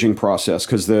from the aging process?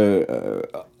 Because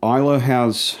the Isla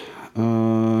has,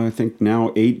 I think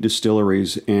now 8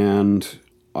 distilleries, and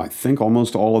I think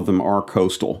almost all of them are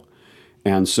coastal,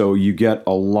 and so you get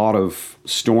a lot of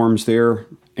storms there,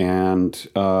 and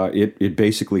it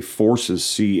basically forces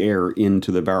sea air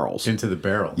into the barrels. Into the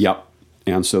barrels. Yep,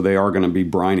 and so they are going to be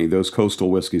briny. Those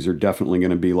coastal whiskeys are definitely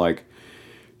going to be like,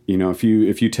 you know, if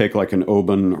you take like an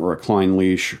Oban or a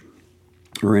Clynelish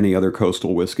or any other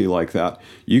coastal whiskey like that,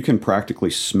 you can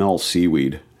practically smell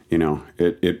seaweed. You know,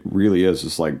 it really is.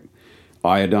 It's like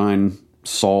iodine,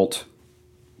 salt,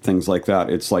 things like that.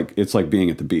 It's like being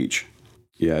at the beach.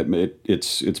 Yeah,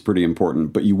 it's pretty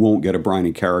important. But you won't get a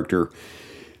briny character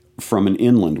from an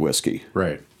inland whiskey.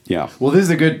 Right. Yeah. Well, this is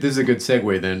a good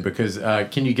segue then, because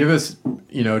can you give us,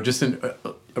 you know, just a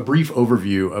brief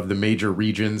overview of the major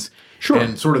regions? Sure.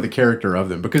 And sort of the character of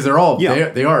them, because they're all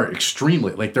they are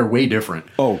extremely, like, they're way different.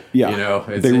 Oh yeah, you know,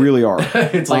 they really are.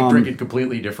 It's like drinking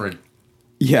completely different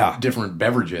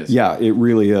beverages. Yeah, it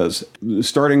really is.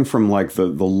 Starting from like the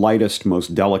lightest,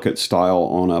 most delicate style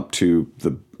on up to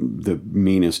the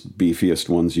meanest, beefiest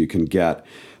ones you can get.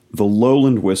 The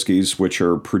lowland whiskies, which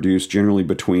are produced generally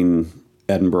between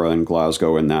Edinburgh and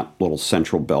Glasgow in that little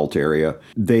central belt area,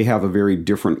 they have a very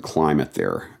different climate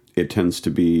there. It tends to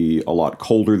be a lot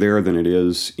colder there than it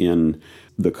is in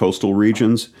the coastal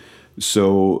regions,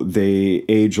 so they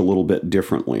age a little bit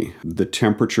differently. The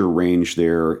temperature range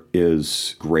there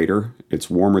is greater. It's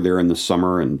warmer there in the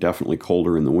summer and definitely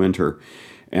colder in the winter,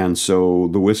 and so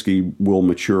the whiskey will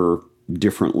mature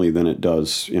differently than it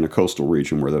does in a coastal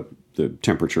region where the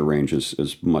temperature range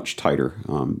is much tighter,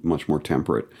 much more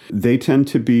temperate. They tend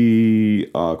to be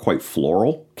quite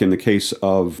floral. In the case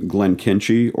of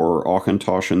Glenkinchie or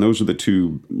Auchentoshan, and those are the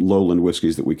 2 lowland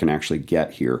whiskeys that we can actually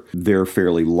get here. They're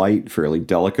fairly light, fairly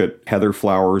delicate. Heather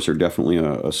flowers are definitely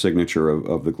a signature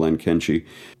of the Glenkinchie.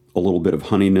 A little bit of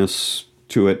honeyness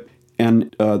to it.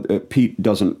 And peat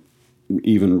doesn't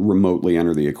even remotely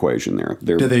enter the equation there.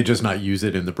 Do they just not use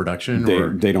it in the production?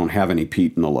 They don't have any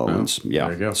peat in the lowlands. Oh, yeah.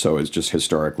 There you go. So it's just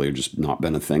historically just not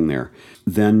been a thing there.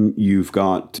 Then you've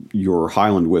got your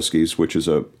Highland whiskies, which is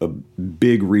a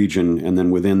big region, and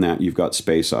then within that you've got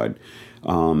Speyside.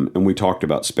 And we talked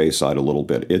about Speyside a little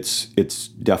bit. It's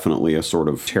definitely a sort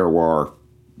of terroir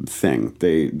thing.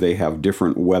 They have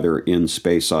different weather in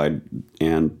Speyside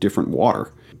and different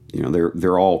water. You know,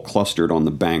 they're all clustered on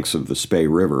the banks of the Spey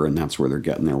River, and that's where they're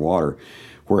getting their water.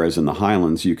 Whereas in the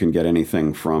Highlands, you can get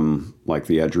anything from like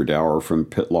the Edgedour from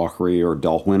Pitlochry or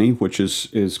Dalwhinnie, which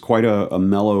is quite a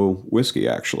mellow whiskey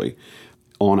actually,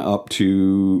 on up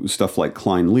to stuff like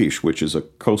Clynelish, which is a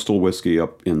coastal whiskey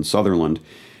up in Sutherland,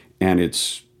 and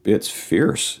it's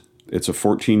fierce. It's a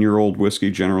 14-year-old whiskey,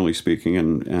 generally speaking,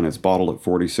 and it's bottled at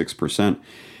 46%.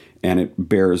 And it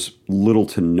bears little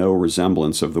to no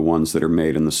resemblance of the ones that are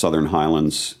made in the Southern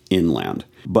Highlands inland.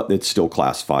 But it's still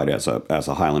classified as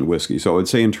a Highland whiskey. So I would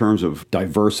say in terms of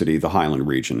diversity, the Highland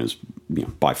region is, you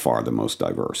know, by far the most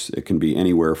diverse. It can be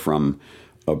anywhere from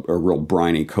a real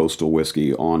briny coastal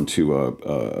whiskey on to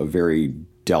a very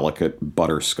delicate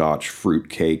butterscotch,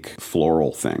 fruitcake,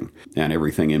 floral thing, and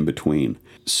everything in between.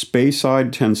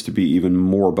 Speyside tends to be even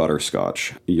more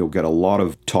butterscotch. You'll get a lot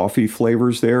of toffee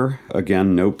flavors there.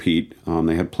 Again, no peat.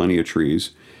 They had plenty of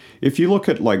trees. If you look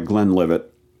at like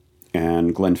Glenlivet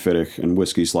and Glenfiddich and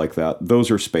whiskeys like that, those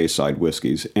are Speyside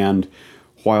whiskeys. And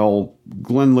while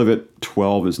Glenlivet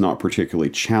 12 is not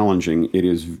particularly challenging, it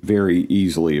is very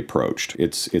easily approached.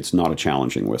 It's not a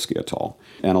challenging whiskey at all.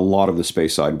 And a lot of the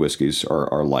Speyside whiskeys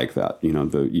are like that. You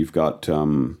know, you've got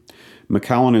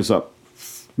Macallan is up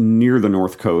near the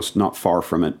north coast, not far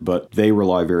from it, but they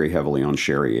rely very heavily on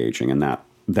sherry aging, and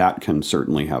that can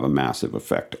certainly have a massive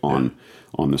effect on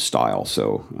the style.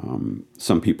 So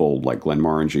some people like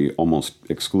Glenmorangie almost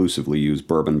exclusively use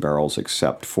bourbon barrels,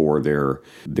 except for their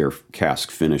cask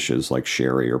finishes like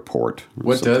sherry or port.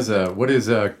 What is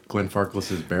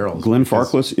Glenfarclas's barrels?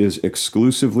 Glenfarclas is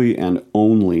exclusively and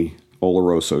only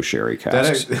Oloroso sherry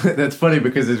casks. That's funny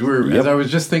because as I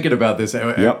was just thinking about this,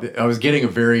 I was getting a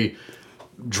very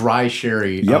dry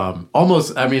sherry.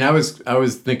 Almost. I mean, I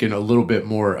was thinking a little bit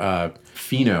more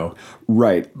Fino,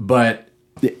 right? But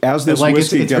As this like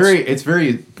whiskey gets it's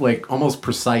very like almost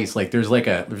precise. Like there's like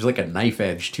a knife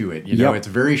edge to it. You know, it's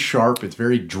very sharp. It's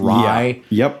very dry.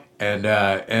 Yeah. Yep.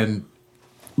 And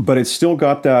but it's still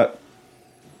got that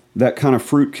kind of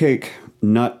fruitcake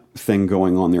nut thing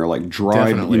going on there, like dried,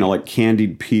 Definitely. like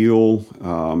candied peel.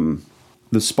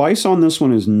 The spice on this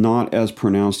one is not as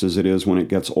pronounced as it is when it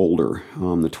gets older.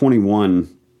 The 21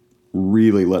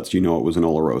 really lets you know it was an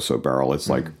Oloroso barrel. It's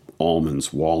like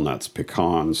almonds, walnuts,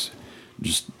 pecans,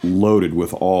 just loaded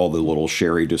with all the little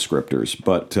sherry descriptors.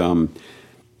 But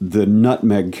the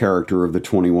nutmeg character of the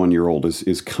 21-year-old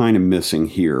is kind of missing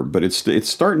here. But it's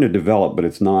starting to develop, but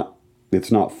it's not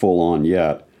full on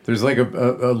yet. there's like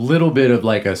a little bit of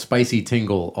like a spicy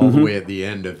tingle all the way at the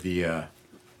end of the.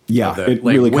 It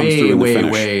like really comes way, through in the way,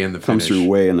 finish. way in the Comes finish. through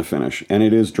way in the finish, and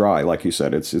it is dry, like you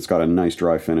said. It's got a nice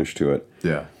dry finish to it.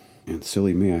 Yeah. And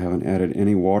silly me, I haven't added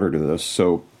any water to this.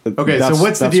 So Okay, so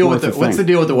what's the deal with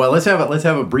the well? Let's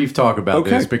have a brief talk about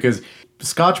this because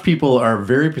Scotch people are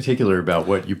very particular about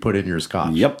what you put in your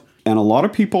Scotch. Yep. And a lot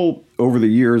of people over the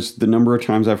years, the number of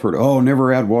times I've heard, "Oh,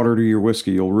 never add water to your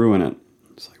whiskey, you'll ruin it."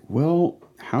 It's like, well,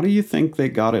 how do you think they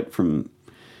got it from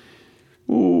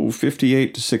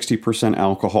 58 to 60%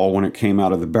 alcohol when it came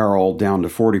out of the barrel down to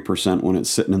 40% when it's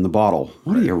sitting in the bottle?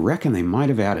 What do you reckon they might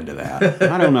have added to that?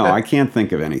 I don't know. I can't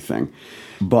think of anything.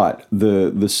 But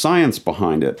the science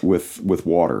behind it with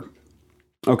water.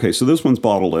 Okay, so this one's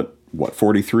bottled at, what,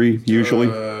 43 usually?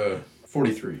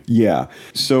 43. Yeah.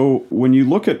 So when you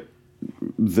look at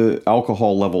the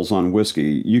alcohol levels on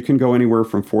whiskey, you can go anywhere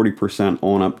from 40%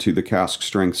 on up to the cask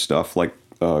strength stuff. Like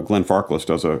Glenfarclas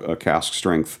does a cask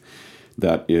strength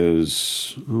that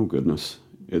is, oh goodness,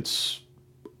 it's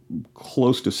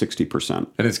close to 60%.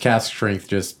 And it's cask strength.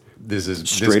 Just this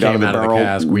Straight came out of the barrel,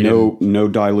 cask. no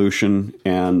dilution.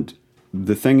 And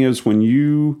the thing is, when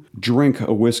you drink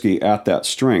a whiskey at that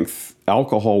strength,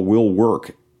 alcohol will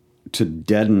work to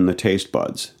deaden the taste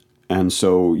buds. And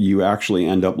so you actually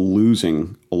end up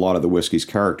losing a lot of the whiskey's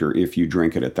character if you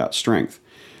drink it at that strength.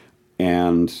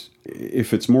 And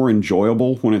if it's more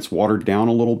enjoyable when it's watered down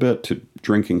a little bit to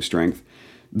drinking strength,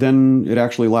 then it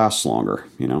actually lasts longer.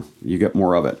 You get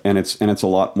more of it, and it's a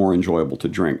lot more enjoyable to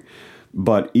drink.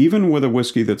 But even with a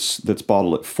whiskey that's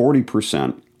bottled at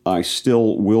 40%, I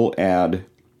still will add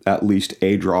at least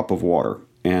a drop of water.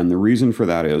 And the reason for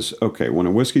that is, okay, when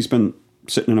a whiskey's been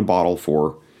sitting in a bottle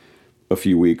for a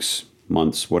few weeks,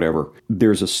 months, whatever,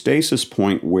 there's a stasis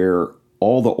point where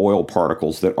all the oil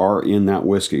particles that are in that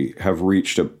whiskey have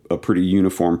reached a pretty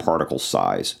uniform particle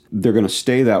size. They're going to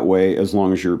stay that way as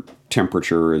long as your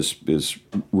temperature is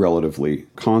relatively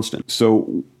constant.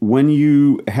 So when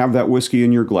you have that whiskey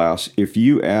in your glass, if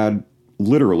you add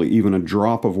literally even a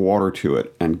drop of water to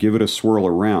it and give it a swirl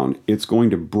around, it's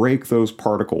going to break those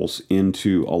particles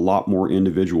into a lot more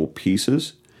individual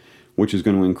pieces, which is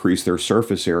going to increase their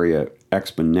surface area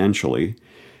exponentially.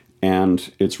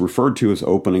 And it's referred to as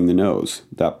opening the nose,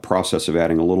 that process of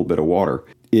adding a little bit of water.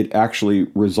 It actually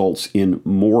results in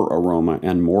more aroma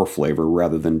and more flavor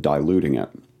rather than diluting it.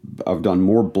 I've done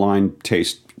more blind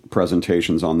taste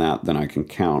presentations on that than I can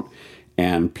count,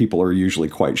 and people are usually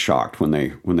quite shocked when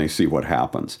they see what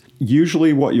happens.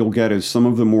 Usually what you'll get is some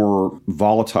of the more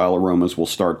volatile aromas will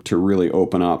start to really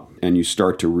open up, and you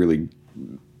start to really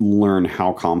learn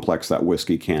how complex that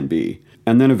whiskey can be.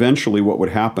 And then eventually what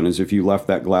would happen is if you left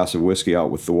that glass of whiskey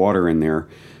out with the water in there,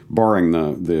 barring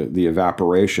the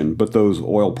evaporation, but those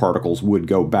oil particles would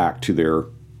go back to their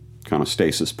kind of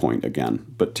stasis point again.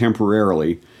 But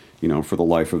temporarily, for the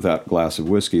life of that glass of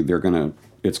whiskey,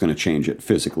 it's gonna change it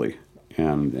physically,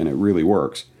 and it really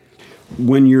works.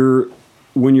 When you're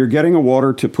getting a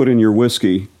water to put in your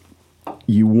whiskey,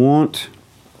 you want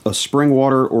a spring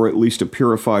water or at least a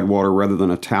purified water rather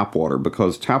than a tap water,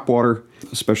 because tap water,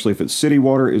 especially if it's city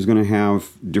water, is going to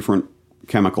have different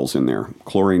chemicals in there,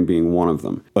 chlorine being one of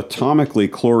them. Atomically,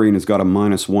 chlorine has got a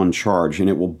 -1 charge, and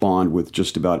it will bond with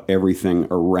just about everything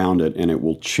around it, and it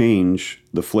will change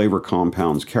the flavor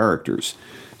compound's characters.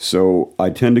 So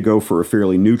I tend to go for a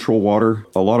fairly neutral water.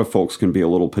 A lot of folks can be a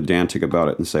little pedantic about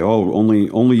it and say, "Oh,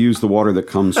 only use the water that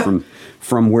comes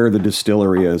from where the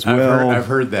distillery is." I've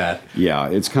heard that. Yeah,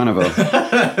 it's kind of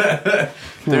a.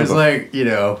 There's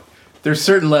there's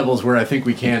certain levels where I think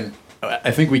we can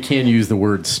use the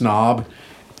word snob,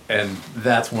 and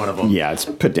that's one of them. Yeah, it's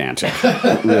pedantic.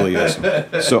 It really is.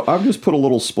 So I've just put a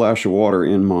little splash of water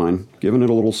in mine, giving it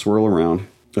a little swirl around.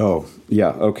 Oh,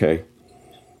 yeah, okay.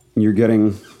 You're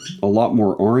getting a lot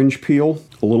more orange peel,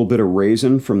 a little bit of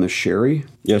raisin from the sherry.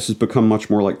 Yes, it's become much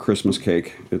more like Christmas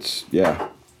cake. Yeah.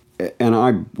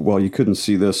 And you couldn't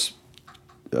see this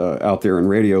out there in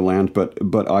Radio Land,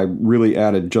 but I really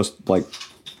added just like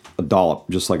a dollop,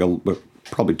 just like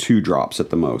probably 2 drops at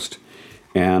the most.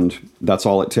 And that's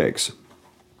all it takes.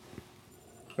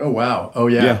 Oh, wow. Oh,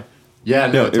 yeah. Yeah. Yeah,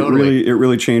 no, Yeah, totally. it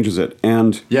really changes it.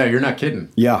 And Yeah, you're not kidding.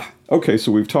 yeah. Okay,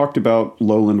 so we've talked about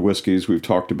lowland whiskeys. We've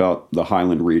talked about the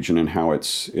Highland region and how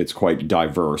it's quite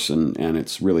diverse, and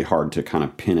it's really hard to kind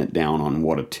of pin it down on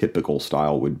what a typical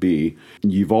style would be.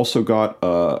 You've also got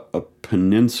a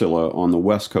peninsula on the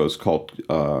west coast called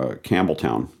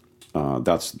Campbelltown.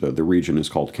 That's the region is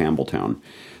called Campbelltown.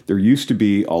 There used to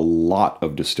be a lot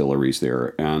of distilleries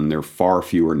there, and they're far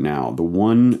fewer now. The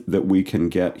one that we can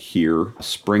get here,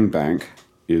 Springbank,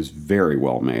 is very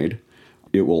well made.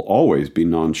 It will always be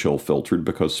non-chill filtered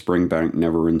because Springbank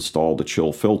never installed a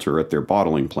chill filter at their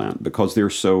bottling plant because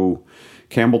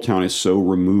Campbelltown is so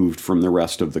removed from the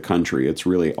rest of the country. It's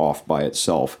really off by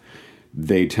itself.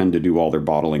 They tend to do all their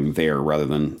bottling there rather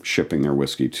than shipping their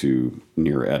whiskey to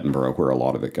near Edinburgh, where a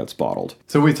lot of it gets bottled.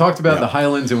 So we talked about the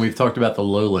Highlands and we've talked about the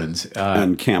Lowlands.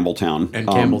 And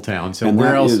Campbelltown. So and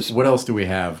where else? What else do we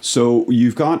have? So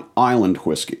you've got island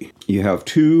whiskey. You have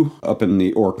 2 up in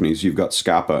the Orkneys. You've got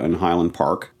Scapa and Highland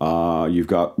Park. You've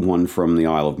got one from the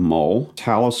Isle of Mull.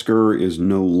 Talisker is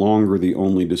no longer the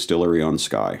only distillery on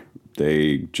Skye.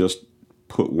 They just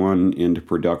put one into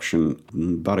production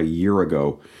about a year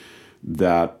ago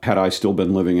that, had I still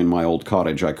been living in my old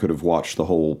cottage, I could have watched the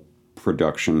whole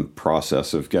production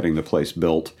process of getting the place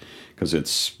built, because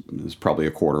it's probably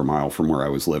a quarter mile from where I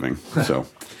was living. So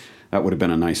that would have been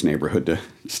a nice neighborhood to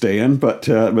stay in, but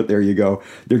there you go.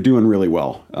 They're doing really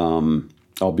well.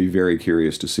 I'll be very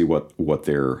curious to see what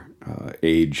their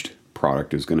aged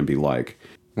product is going to be like.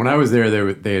 When I was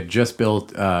there, they had just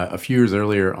built a few years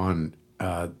earlier on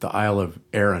the Isle of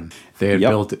Arran. They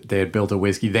had built a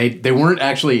whiskey. They weren't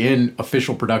actually in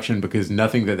official production because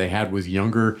nothing that they had was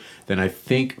younger than, I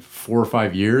think, 4 or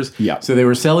 5 years. Yeah. So they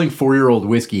were selling 4-year-old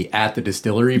whiskey at the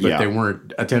distillery, but they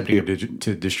weren't attempting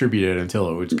to distribute it until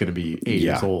it was going to be 8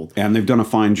 years old. And they've done a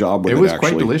fine job with it. It was actually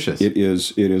quite delicious. It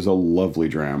is a lovely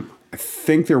dram. I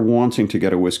think they're wanting to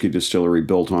get a whiskey distillery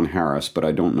built on Harris, but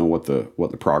I don't know what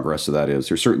the progress of that is.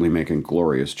 They're certainly making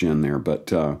glorious gin there, but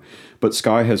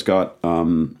Skye has got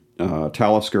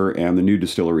Talisker, and the new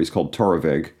distillery is called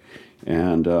Torrevig,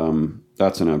 and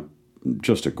that's in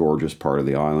just a gorgeous part of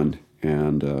the island,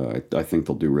 and I think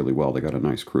they'll do really well. They got a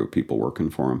nice crew of people working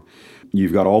for them.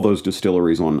 You've got all those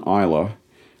distilleries on Islay.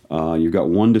 You've got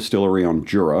one distillery on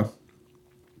Jura,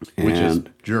 Which is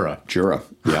Jura. Jura,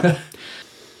 yeah.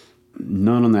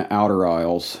 None on the outer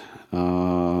isles.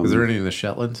 Is there any in the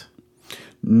Shetlands?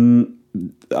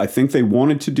 I think they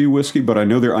wanted to do whiskey, but I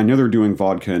know they're doing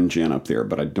vodka and gin up there,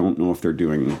 but I don't know if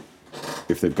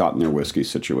they've gotten their whiskey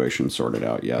situation sorted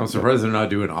out yet. I'm surprised they're not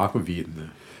doing aquavit in the.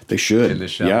 They should. In the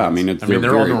Shetlands. Yeah, I mean,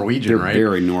 they're all Norwegian, right? They're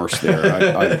very Norse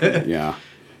there.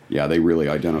 Yeah, they really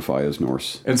identify as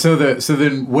Norse. And so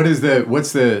then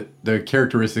what's the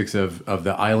characteristics of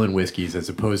the island whiskeys as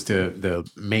opposed to the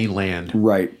mainland?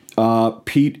 Right.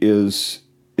 Peat is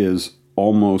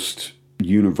almost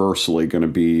universally going to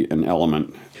be an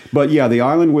element. But yeah, the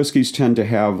island whiskeys tend to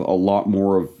have a lot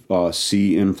more of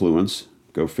sea influence.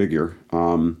 Go figure.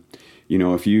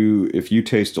 If you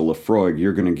taste a Laphroaig,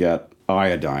 you're going to get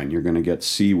iodine, you're going to get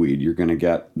seaweed, you're going to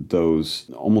get those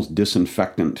almost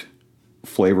disinfectant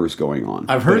flavors going on.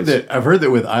 I've heard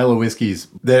that with Islay whiskeys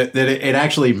that it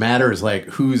actually matters like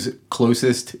who's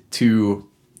closest to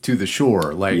the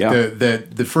shore. Like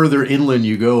the further inland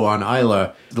you go on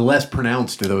Islay, the less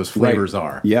pronounced those flavors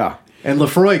are. Yeah. And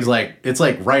Laphroaig's it's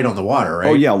right on the water, right?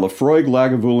 Oh yeah, Laphroaig,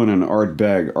 Lagavulin, and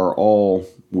Ardbeg are all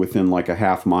within like a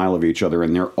half mile of each other,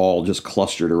 and they're all just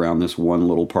clustered around this one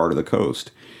little part of the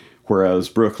coast. Whereas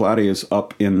Bruichladdich is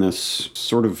up in this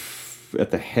sort of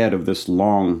at the head of this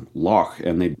long loch,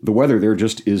 and the weather there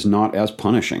just is not as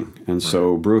punishing. And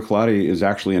so Bruichladdich is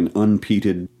actually an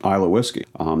unpeated Islay whiskey.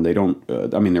 They don't,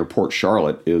 their Port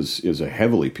Charlotte is a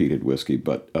heavily peated whiskey,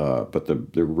 but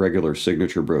the regular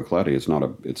signature Bruichladdich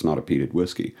it's not a peated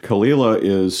whiskey. Cailleach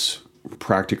is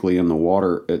practically in the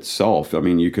water itself. I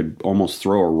mean, you could almost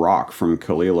throw a rock from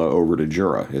Cailleach over to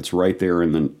Jura. It's right there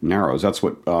in the Narrows. That's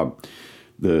what the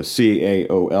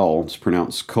Caol, it's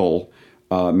pronounced Cull,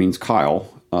 means Kyle,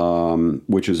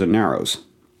 which is a Narrows.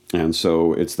 And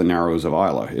so it's the Narrows of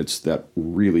Islay. It's that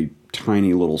really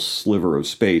tiny little sliver of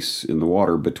space in the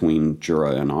water between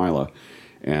Jura and Islay.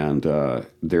 And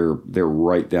they're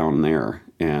right down there.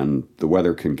 And the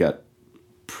weather can get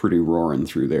pretty roaring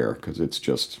through there because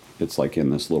it's like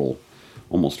in this little,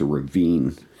 almost a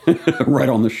ravine right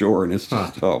on the shore. And it's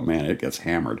just, oh man, it gets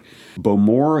hammered.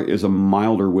 Bowmore is a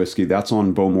milder whiskey. That's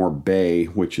on Bowmore Bay,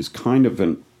 which is kind of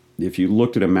if you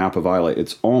looked at a map of Islay,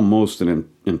 it's almost an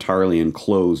entirely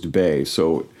enclosed bay.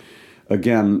 So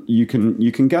again, you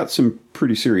can get some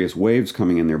pretty serious waves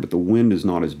coming in there, but the wind is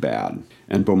not as bad.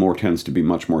 And Bowmore tends to be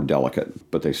much more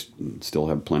delicate, but they still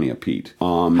have plenty of peat.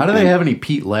 How do they have any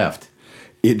peat left?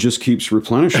 It just keeps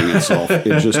replenishing itself.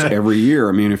 It just every year.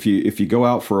 I mean, if you go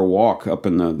out for a walk up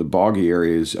in the boggy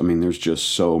areas, I mean, there's just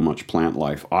so much plant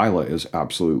life. Isla is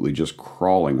absolutely just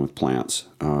crawling with plants,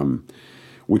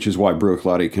 which is why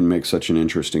Bruichladdich can make such an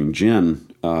interesting gin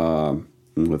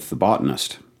with the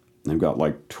botanist. They've got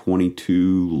like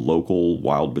 22 local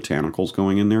wild botanicals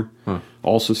going in there,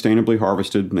 all sustainably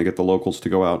harvested. And they get the locals to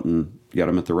go out and get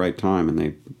them at the right time, and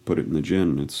they put it in the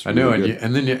gin. It's I know, really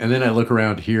and then I look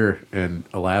around here in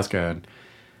Alaska, and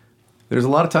there's a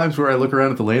lot of times where I look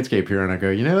around at the landscape here, and I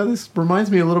go, this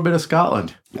reminds me a little bit of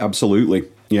Scotland.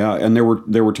 Absolutely, yeah. And there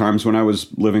were times when I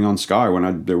was living on Skye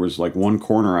when there was like one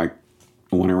corner I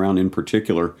went around in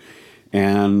particular.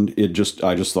 And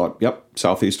I just thought, yep,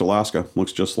 Southeast Alaska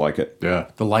looks just like it. Yeah.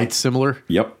 The light's similar?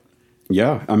 Yep.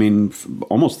 Yeah. I mean,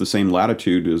 almost the same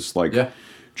latitude as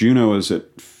Juneau is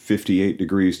at 58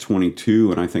 degrees 22,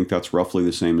 and I think that's roughly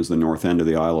the same as the north end of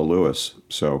the Isle of Lewis.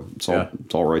 So it's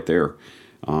all right there.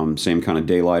 Same kind of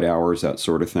daylight hours, that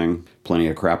sort of thing. Plenty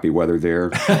of crappy weather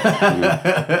there.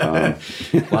 A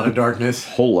lot of darkness.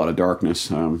 Whole lot of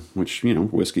darkness, which,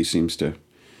 whiskey seems to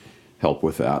help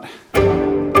with that.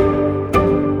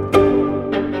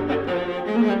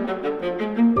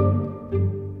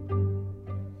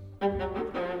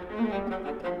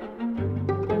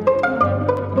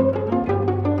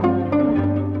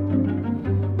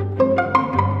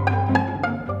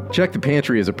 Check the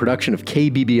Pantry is a production of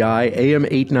KBBI AM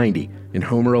 890 in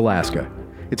Homer, Alaska.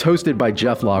 It's hosted by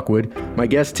Jeff Lockwood. My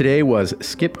guest today was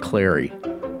Skip Clary.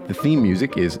 The theme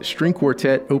music is String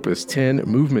Quartet Opus 10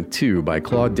 Movement 2 by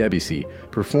Claude Debussy,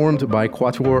 performed by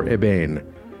Quatuor Ebène.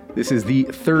 This is the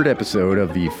third episode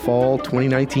of the fall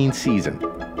 2019 season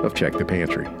of Check the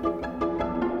Pantry.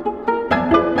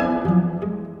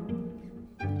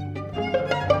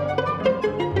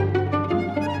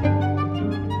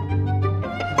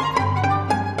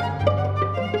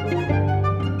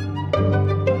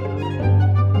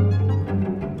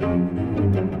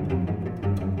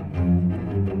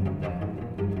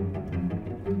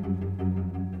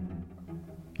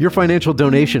 Your financial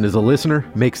donation as a listener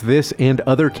makes this and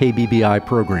other KBBI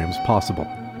programs possible.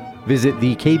 Visit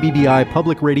the KBBI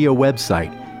Public Radio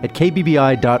website at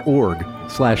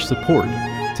kbbi.org/support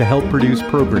to help produce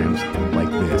programs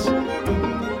like this.